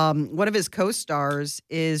 One of his co-stars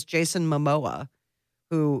is Jason Momoa,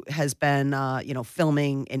 who has been,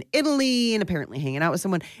 filming in Italy and apparently hanging out with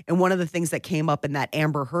someone. And one of the things that came up in that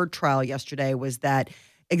Amber Heard trial yesterday was that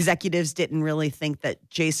executives didn't really think that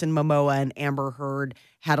Jason Momoa and Amber Heard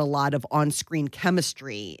had a lot of on-screen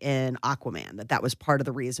chemistry in Aquaman, that was part of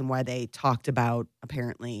the reason why they talked about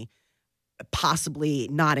apparently possibly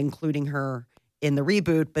not including her in the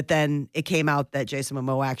reboot. But then it came out that Jason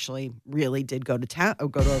Momoa actually really did go to town, and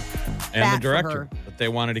the director, but they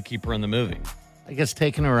wanted to keep her in the movie. I guess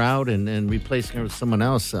taking her out and replacing her with someone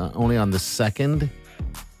else only on the second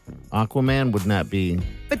Aquaman would not be.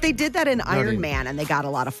 But they did that in Iron Man, and they got a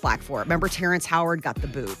lot of flack for it. Remember, Terrence Howard got the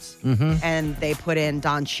boot, and they put in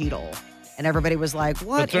Don Cheadle, and everybody was like,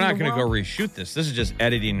 "What?" But they're not going to go reshoot this. This is just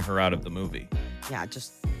editing her out of the movie. Yeah,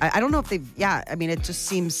 just I don't know if they've. Yeah, I mean, it just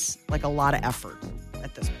seems like a lot of effort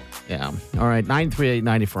at this point. Yeah. All right.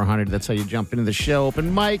 938-9400. That's how you jump into the show.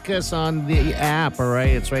 Open mic us on the app. All right.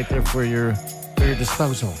 It's right there for your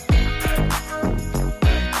disposal.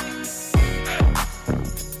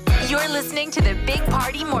 You're listening to the Big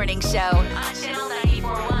Party Morning Show on Channel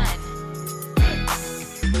 94.1.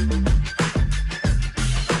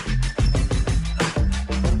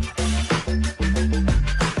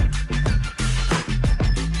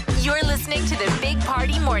 You're listening to the Big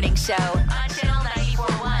Party Morning Show on Channel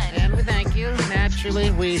 94.1. And we thank you. Nat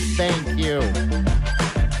Naturally, we thank you.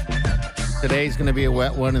 Today's going to be a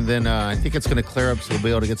wet one, and then I think it's going to clear up, so we'll be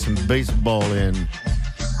able to get some baseball in.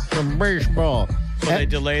 Some baseball. So they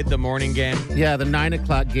delayed the morning game? Yeah, the 9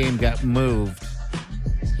 o'clock game got moved,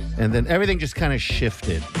 and then everything just kind of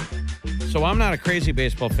shifted. So I'm not a crazy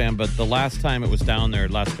baseball fan, but the last time it was down there,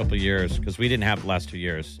 the last couple of years, because we didn't have it the last 2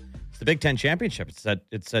 years, it's the Big Ten Championship. It's at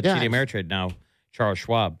TD Ameritrade now, Charles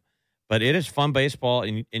Schwab. But it is fun baseball,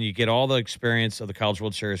 and you get all the experience of the College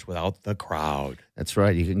World Series without the crowd. That's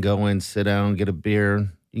right. You can go in, sit down, get a beer.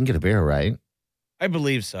 You can get a beer, right? I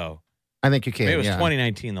believe so. I think you can. Maybe it was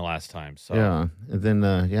 2019 the last time. So yeah, and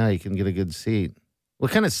then you can get a good seat.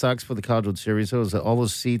 What kind of sucks for the College World Series though is that all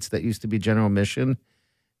those seats that used to be general admission,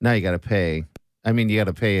 now you got to pay. I mean, you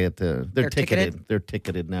got to pay at they're ticketed. They're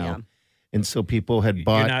ticketed now, Yeah. and so people had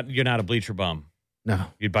bought. You're not a bleacher bum. No,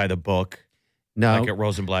 you'd buy the book. No, like at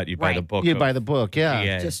Rosenblatt, you'd buy the book. You'd buy the book.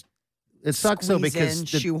 Yeah, PA. Just it sucks though squeeze because in,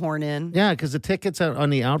 shoehorn in. Yeah, because the tickets on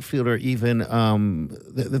the outfield are even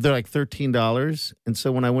they're like $13, and so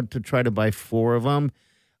when I went to try to buy 4 of them,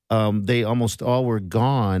 they almost all were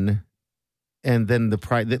gone, and then the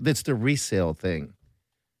price that's the resale thing,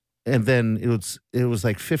 and then it was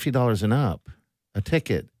like $50 and up a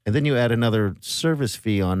ticket, and then you add another service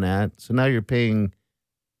fee on that, so now you're paying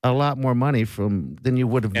a lot more money than you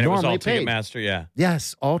would have and normally it was all paid. Ticketmaster, yeah.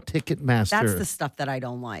 Yes, all Ticketmaster. That's the stuff that I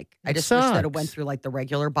don't like. I It just wish that it sucks. went through like the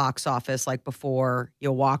regular box office, like before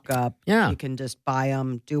you walk up. Yeah. You can just buy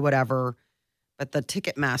them, do whatever. But the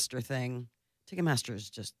Ticketmaster thing, Ticketmaster is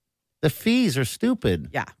just, The fees are stupid.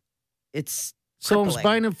 yeah, it's So I was crippling.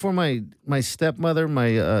 buying them for my stepmother,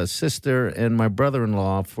 my sister, and my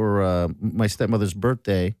brother-in-law for my stepmother's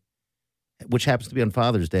birthday, which happens to be on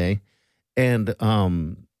Father's Day. And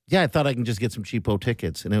I thought I can just get some cheapo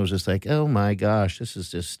tickets, and it was just like, oh my gosh, this is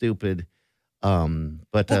just stupid.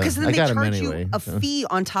 But because then I they got them charge anyway. you a fee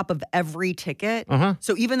on top of every ticket. Uh-huh.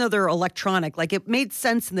 So even though they're electronic, like it made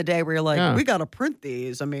sense in the day where you're like, Yeah. we got to print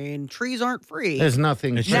these. I mean, trees aren't free. There's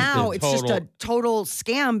nothing. Now printed. it's just a total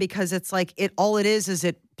scam because it's like all it is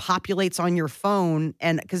it populates on your phone.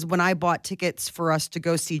 And because when I bought tickets for us to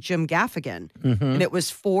go see Jim Gaffigan, Mhm. and it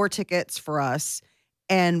was 4 tickets for us,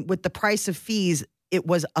 and with the price of fees, it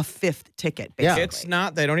was a 5th ticket. Basically. It's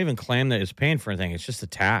not, they don't even claim that it's paying for anything. It's just a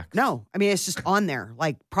tax. No, I mean, it's just on there,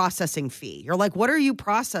 like processing fee. You're like, what are you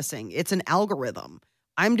processing? It's an algorithm.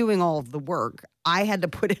 I'm doing all of the work. I had to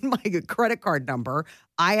put in my credit card number.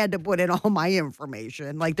 I had to put in all my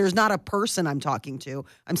information. Like, there's not a person I'm talking to.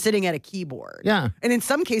 I'm sitting at a keyboard. Yeah. And in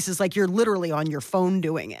some cases, like you're literally on your phone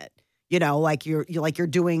doing it. You know, like you're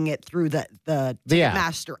doing it through the app.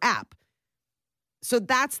 Ticketmaster app. So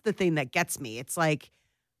that's the thing that gets me. It's like,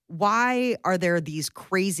 why are there these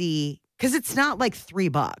crazy? Because it's not like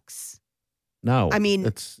 $3. No. I mean,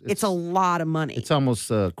 it's a lot of money. It's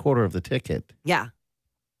almost a quarter of the ticket. Yeah.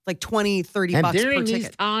 It's like 20, 30 And bucks per during these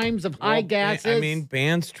ticket. times of high gases. I mean,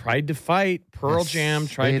 bands tried to fight. Pearl Yes, Jam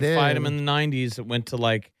tried they to fight did. them in the 90s. It went to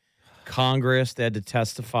like Congress. They had to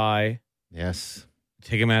testify. Yes.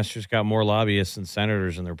 Ticketmaster's got more lobbyists than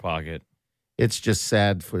senators in their pocket. It's just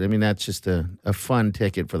sad that's just a fun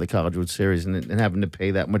ticket for the College World Series, and having to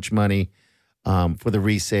pay that much money for the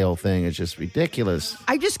resale thing is just ridiculous.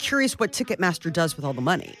 I'm just curious what Ticketmaster does with all the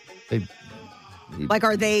money. They Like,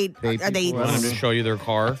 are they pay are they people. Want them to show you their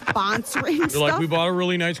car? sponsoring They're stuff? like, we bought a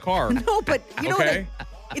really nice car. No, but you know Okay. what?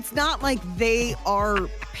 It's not like they are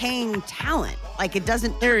paying talent. Like, it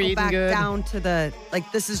doesn't They're trickle eating back good. down to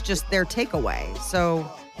this is just their takeaway. So,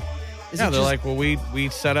 is Yeah, it they're just- like, well, we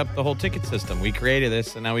set up the whole ticket system. We created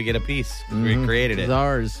this, and now we get a piece. Mhm. We created it. It's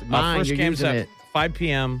ours. Mine. First You're game's using at it. 5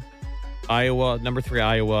 p.m. Iowa, number 3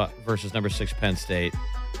 Iowa versus number 6 Penn State.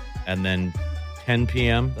 And then 10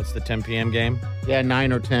 p.m., that's the 10 p.m. game. Yeah,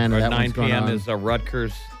 9 or 10. Or that 9 one's going p.m. on. is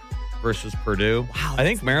Rutgers versus Purdue. Wow, I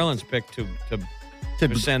think Maryland's picked to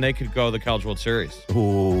saying they could go the College World Series.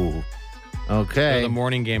 Ooh. Okay. So the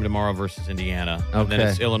morning game tomorrow versus Indiana. And then Okay.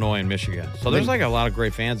 it's Illinois and Michigan. So there's like a lot of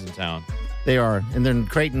great fans in town. They are. And then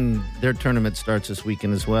Creighton, their tournament starts this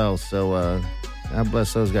weekend as well. So God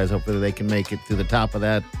bless those guys. Hopefully they can make it to the top of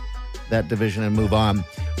that division and move on.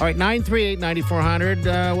 All right,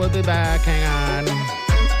 938-9400. We'll be back. Hang on.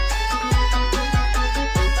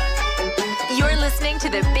 You're listening to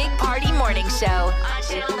the Big Party Morning Show on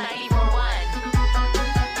Channel 94.1.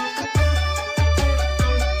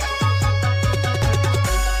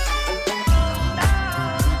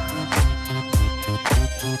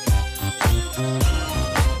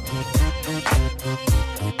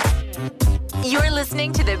 You're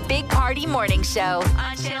listening to the Big Party Morning Show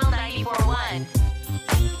on Channel 94.1.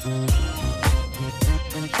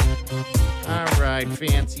 All right,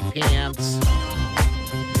 fancy pants.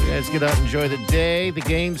 guys get out and enjoy the day. The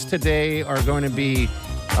games today are going to be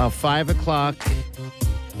 5 o'clock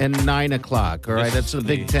and 9 o'clock. All right, that's the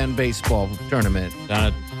Big Ten baseball tournament.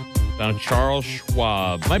 Down at Charles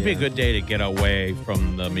Schwab. Might be a good day to get away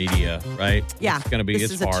from the media, right? Yeah. It's going to be,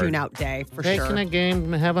 this is hard. a tune-out day for sure. Taking a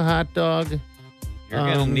game, have a hot dog. You're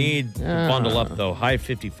going to need to bundle up, though. High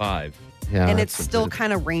 55. Yeah, and it's still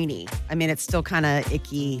kind of rainy. I mean, it's still kind of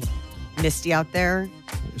icky, misty out there.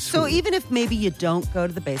 So even if maybe you don't go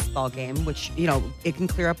to the baseball game, which, it can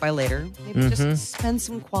clear up by later, maybe just spend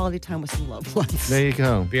some quality time with some loved ones. There you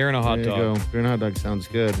go. Beer and a hot dog. Beer and a hot dog sounds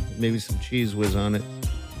good. Maybe some cheese whiz on it.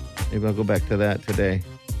 Maybe I'll go back to that today.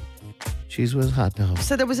 Cheese whiz hot dog.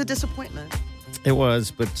 So there was a disappointment. It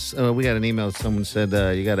was, but we got an email. Someone said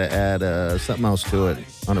you got to add something else to it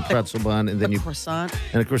on a pretzel bun, and then croissant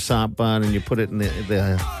and a croissant bun, and you put it in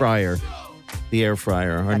the fryer, the air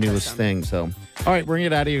fryer, our newest thing. So, all right, bring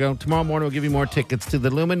it out of you. Tomorrow morning we'll give you more tickets to the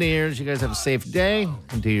Lumineers. You guys have a safe day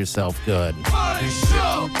and do yourself good. Party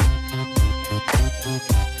show.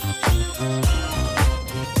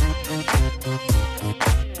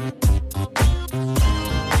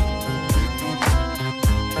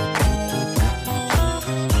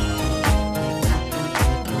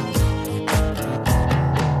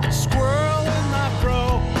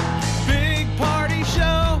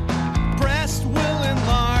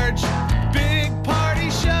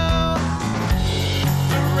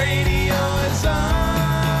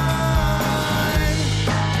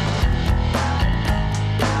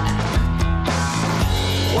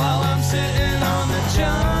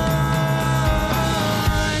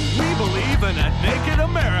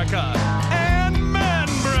 And man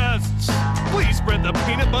breasts. Please spread the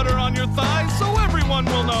peanut butter on your thighs so everyone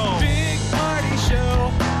will know.